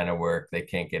 they're trying to work, they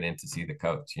can't get in to see the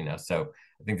coach, so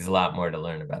I think there's a lot more to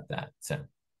learn about that. So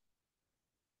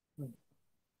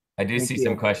I do Thank see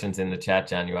some you. questions in the chat.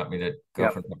 John, you want me to go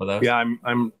Yep. for a couple of those? Yeah,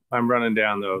 I'm running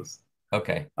down those.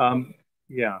 Okay.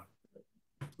 Yeah,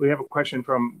 we have a question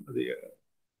from the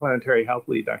planetary health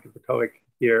lead, Dr. Patovic,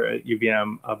 here at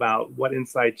UVM about what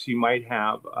insights you might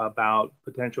have about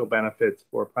potential benefits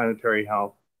for planetary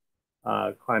health,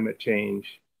 climate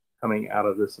change coming out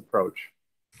of this approach.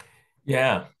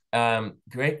 Yeah,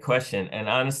 great question. And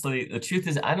honestly, the truth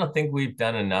is, I don't think we've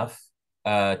done enough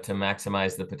to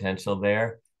maximize the potential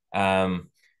there.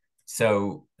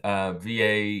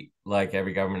 VA, like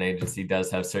every government agency,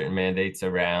 does have certain mandates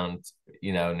around,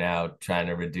 now trying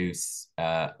to reduce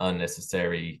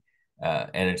unnecessary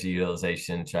energy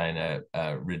utilization, trying to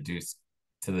reduce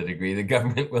to the degree the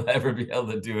government will ever be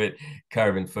able to do it,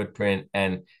 carbon footprint.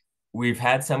 And we've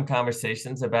had some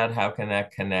conversations about how can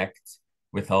that connect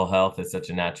with whole health as such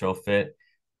a natural fit.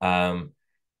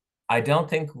 I don't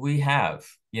think we have,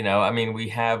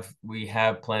 we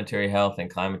have planetary health and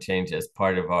climate change as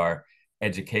part of our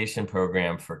education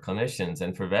program for clinicians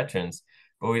and for veterans,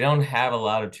 but we don't have a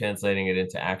lot of translating it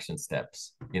into action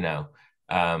steps, and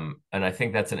I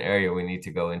think that's an area we need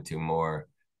to go into more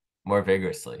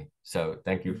vigorously. So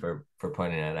thank you for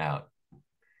pointing that out.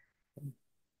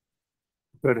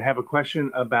 But I have a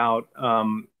question about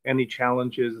any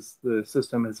challenges the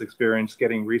system has experienced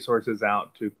getting resources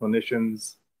out to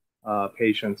clinicians,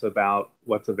 patients about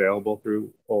what's available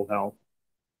through whole health.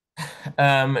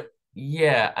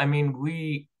 Yeah, I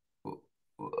mean,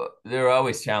 there are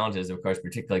always challenges, of course,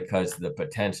 particularly because the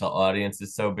potential audience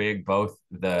is so big, both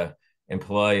the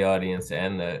employee audience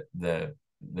and the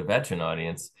veteran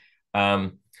audience.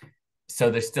 So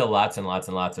there's still lots and lots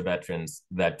and lots of veterans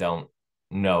that don't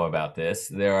know about this.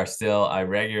 There are still, I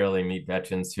regularly meet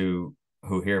veterans who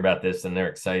hear about this and they're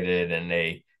excited and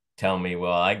they tell me,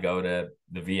 well, I go to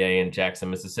the VA in Jackson,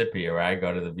 Mississippi, or I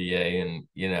go to the VA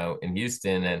in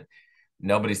Houston, and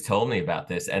nobody's told me about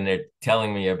this. And they're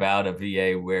telling me about a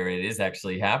VA where it is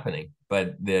actually happening,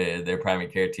 but their primary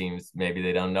care teams, maybe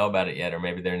they don't know about it yet, or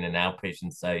maybe they're in an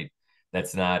outpatient site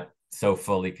that's not so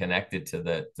fully connected to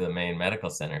the main medical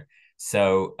center.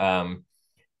 So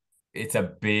it's a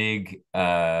big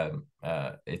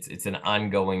it's an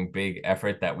ongoing big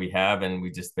effort that we have, and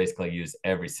we just basically use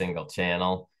every single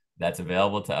channel that's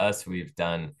available to us. We've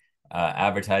done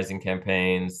advertising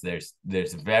campaigns.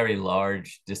 There's very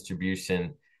large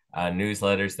distribution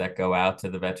newsletters that go out to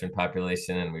the veteran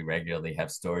population, and we regularly have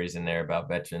stories in there about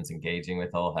veterans engaging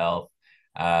with whole health.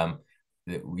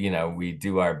 We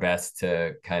do our best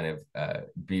to kind of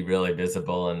be really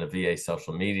visible in the VA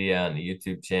social media, on the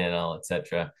YouTube channel,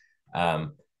 etc.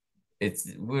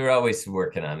 We're always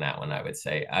working on that one, I would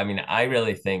say. I mean, I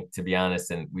really think, to be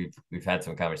honest, and we've had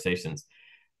some conversations,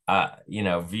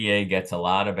 VA gets a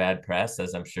lot of bad press,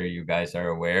 as I'm sure you guys are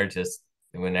aware, just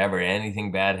whenever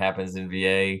anything bad happens in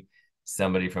VA,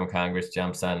 somebody from Congress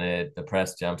jumps on it, the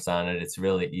press jumps on it. It's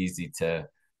really easy to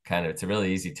it's a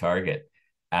really easy target.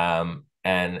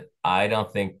 And I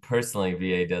don't think personally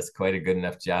VA does quite a good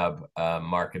enough job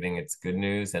marketing its good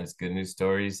news and its good news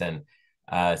stories. And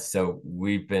so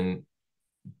we've been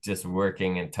just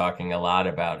working and talking a lot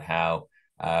about how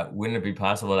wouldn't it be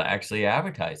possible to actually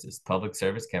advertise this public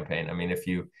service campaign? I mean, if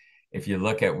you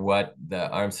look at what the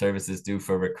armed services do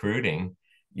for recruiting,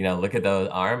 look at those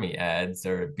Army ads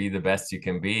or be the best you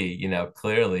can be,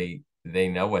 clearly they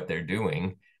know what they're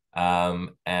doing.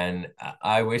 And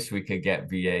I wish we could get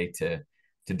VA to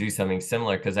do something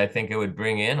similar, because I think it would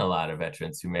bring in a lot of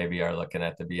veterans who maybe are looking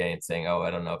at the VA and saying, oh,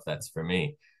 I don't know if that's for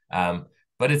me.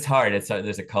 But it's hard.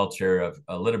 There's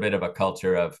a little bit of a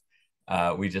culture of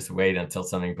we just wait until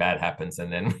something bad happens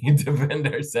and then we defend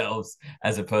ourselves,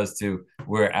 as opposed to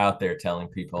we're out there telling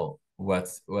people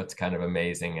what's kind of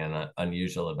amazing and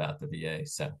unusual about the VA.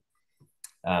 So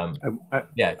I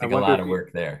think a lot of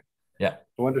work there. Yeah.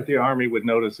 I wonder if the Army would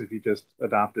notice if you just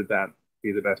adopted that,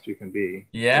 be the best you can be.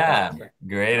 Yeah,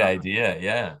 great idea.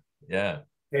 Yeah, yeah.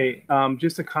 Hey,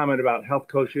 just a comment about health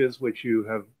coaches, which you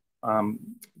have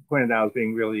pointed out as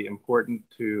being really important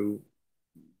to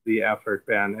the effort,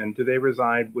 Ben. And do they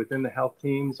reside within the health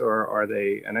teams, or are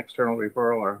they an external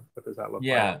referral, or what does that look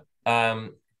like? Yeah,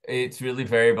 it's really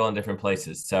variable in different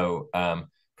places. So,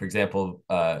 for example,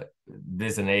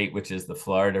 Vision 8, which is the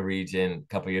Florida region,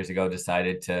 a couple of years ago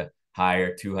decided to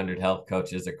hire 200 health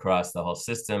coaches across the whole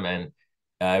system, and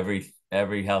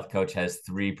every health coach has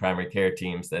 3 primary care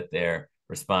teams that they're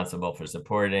responsible for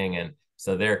supporting, and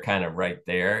so they're kind of right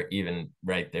there, even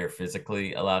right there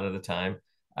physically a lot of the time.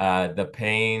 The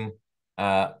pain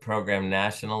program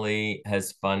nationally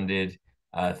has funded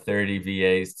 30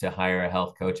 VAs to hire a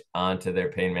health coach onto their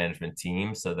pain management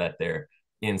team so that they're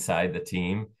inside the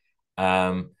team.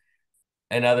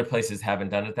 And other places haven't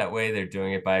done it that way. They're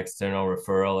doing it by external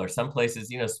referral, or some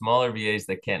places, smaller VAs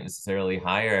that can't necessarily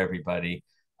hire everybody,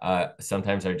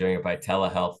 sometimes are doing it by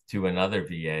telehealth to another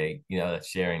VA, that's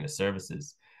sharing the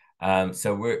services.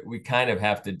 So we kind of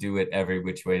have to do it every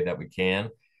which way that we can.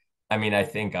 I mean, I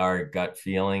think our gut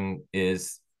feeling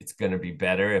is it's going to be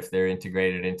better if they're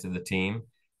integrated into the team.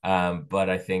 But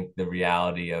I think the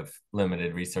reality of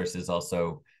limited resources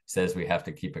also says we have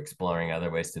to keep exploring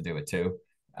other ways to do it too.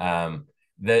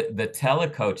 The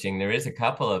telecoaching, there is a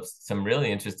couple of some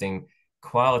really interesting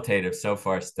qualitative so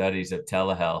far studies of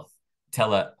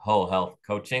whole health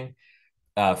coaching,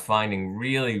 finding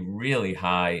really, really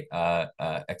high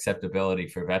acceptability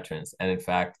for veterans. And in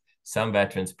fact, some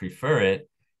veterans prefer it.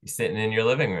 You're sitting in your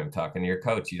living room talking to your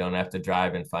coach. You don't have to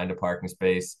drive and find a parking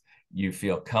space. You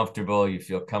feel comfortable. You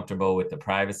feel comfortable with the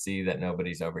privacy that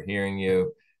nobody's overhearing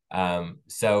you.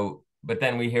 But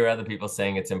then we hear other people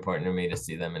saying it's important to me to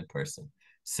see them in person.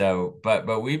 So,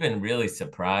 but we've been really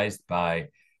surprised by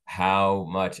how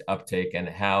much uptake and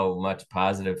how much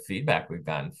positive feedback we've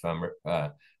gotten from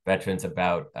veterans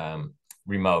about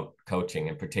remote coaching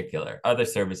in particular. Other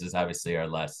services obviously are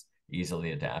less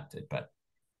easily adapted, but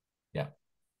yeah.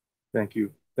 Thank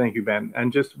you. Thank you, Ben.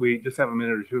 And we just have a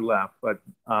minute or two left, but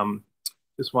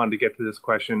just wanted to get to this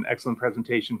question. Excellent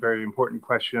presentation, very important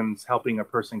questions, helping a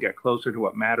person get closer to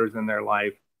what matters in their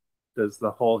life. Does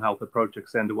the whole health approach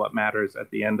extend to what matters at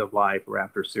the end of life or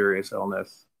after serious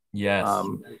illness? Yes.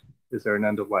 Is there an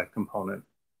end of life component?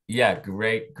 Yeah,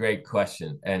 great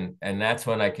question. And that's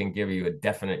when I can give you a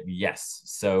definite yes.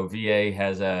 So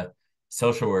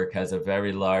social work has a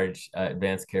very large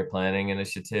advanced care planning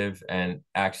initiative, and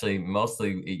actually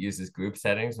mostly it uses group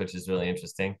settings, which is really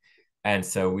interesting. And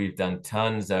so we've done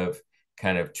tons of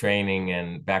kind of training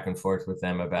and back and forth with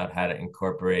them about how to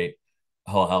incorporate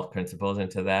whole health principles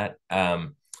into that.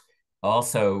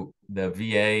 Also, the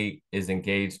VA is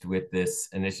engaged with this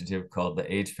initiative called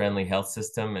the Age-Friendly Health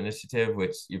System Initiative,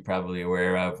 which you're probably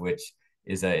aware of, which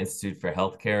is an Institute for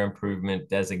Healthcare Improvement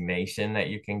designation that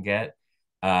you can get.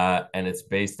 And it's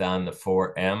based on the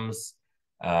 4 M's.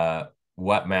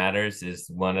 What matters is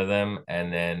one of them,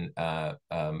 and then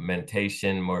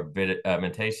mentation,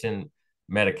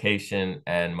 medication,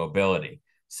 and mobility.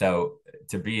 So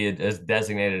to be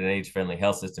designated an age-friendly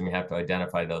health system, you have to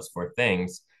identify those 4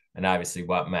 things. And obviously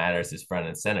what matters is front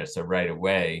and center. So right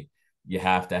away, you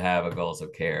have to have a goals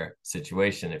of care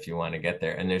situation if you want to get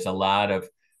there. And there's a lot of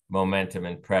momentum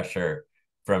and pressure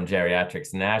from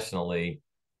geriatrics nationally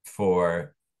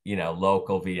for,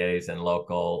 local VAs and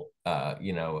local,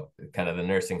 kind of the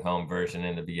nursing home version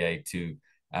in the VA to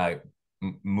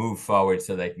move forward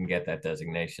so they can get that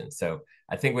designation. So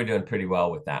I think we're doing pretty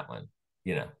well with that one.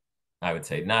 I would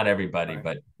say not everybody,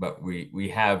 right. but we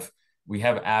have we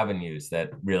have avenues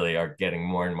that really are getting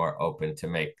more and more open to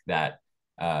make that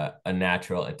a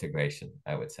natural integration,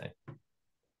 I would say.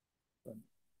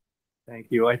 Thank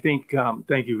you. I think,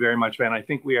 thank you very much, Ben. I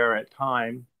think we are at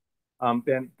time.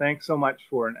 Ben, thanks so much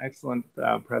for an excellent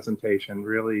presentation,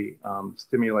 really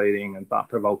stimulating and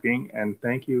thought-provoking. And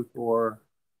thank you for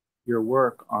your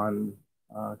work on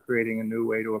creating a new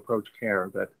way to approach care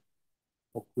that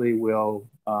hopefully will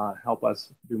help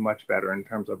us do much better in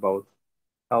terms of both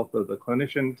health of the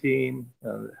clinician team,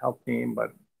 the health team,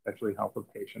 but especially health of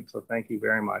patients. So thank you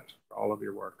very much for all of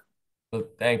your work. Well,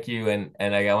 thank you. And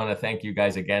I want to thank you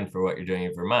guys again for what you're doing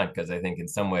in Vermont, because I think in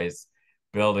some ways,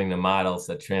 building the models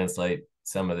that translate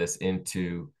some of this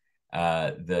into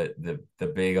the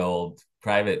big old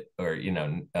private or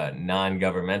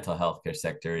non-governmental healthcare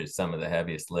sector is some of the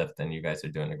heaviest lift, and you guys are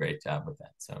doing a great job with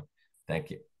that. So thank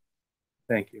you.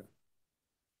 Thank you.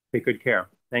 Take good care.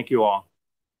 Thank you all.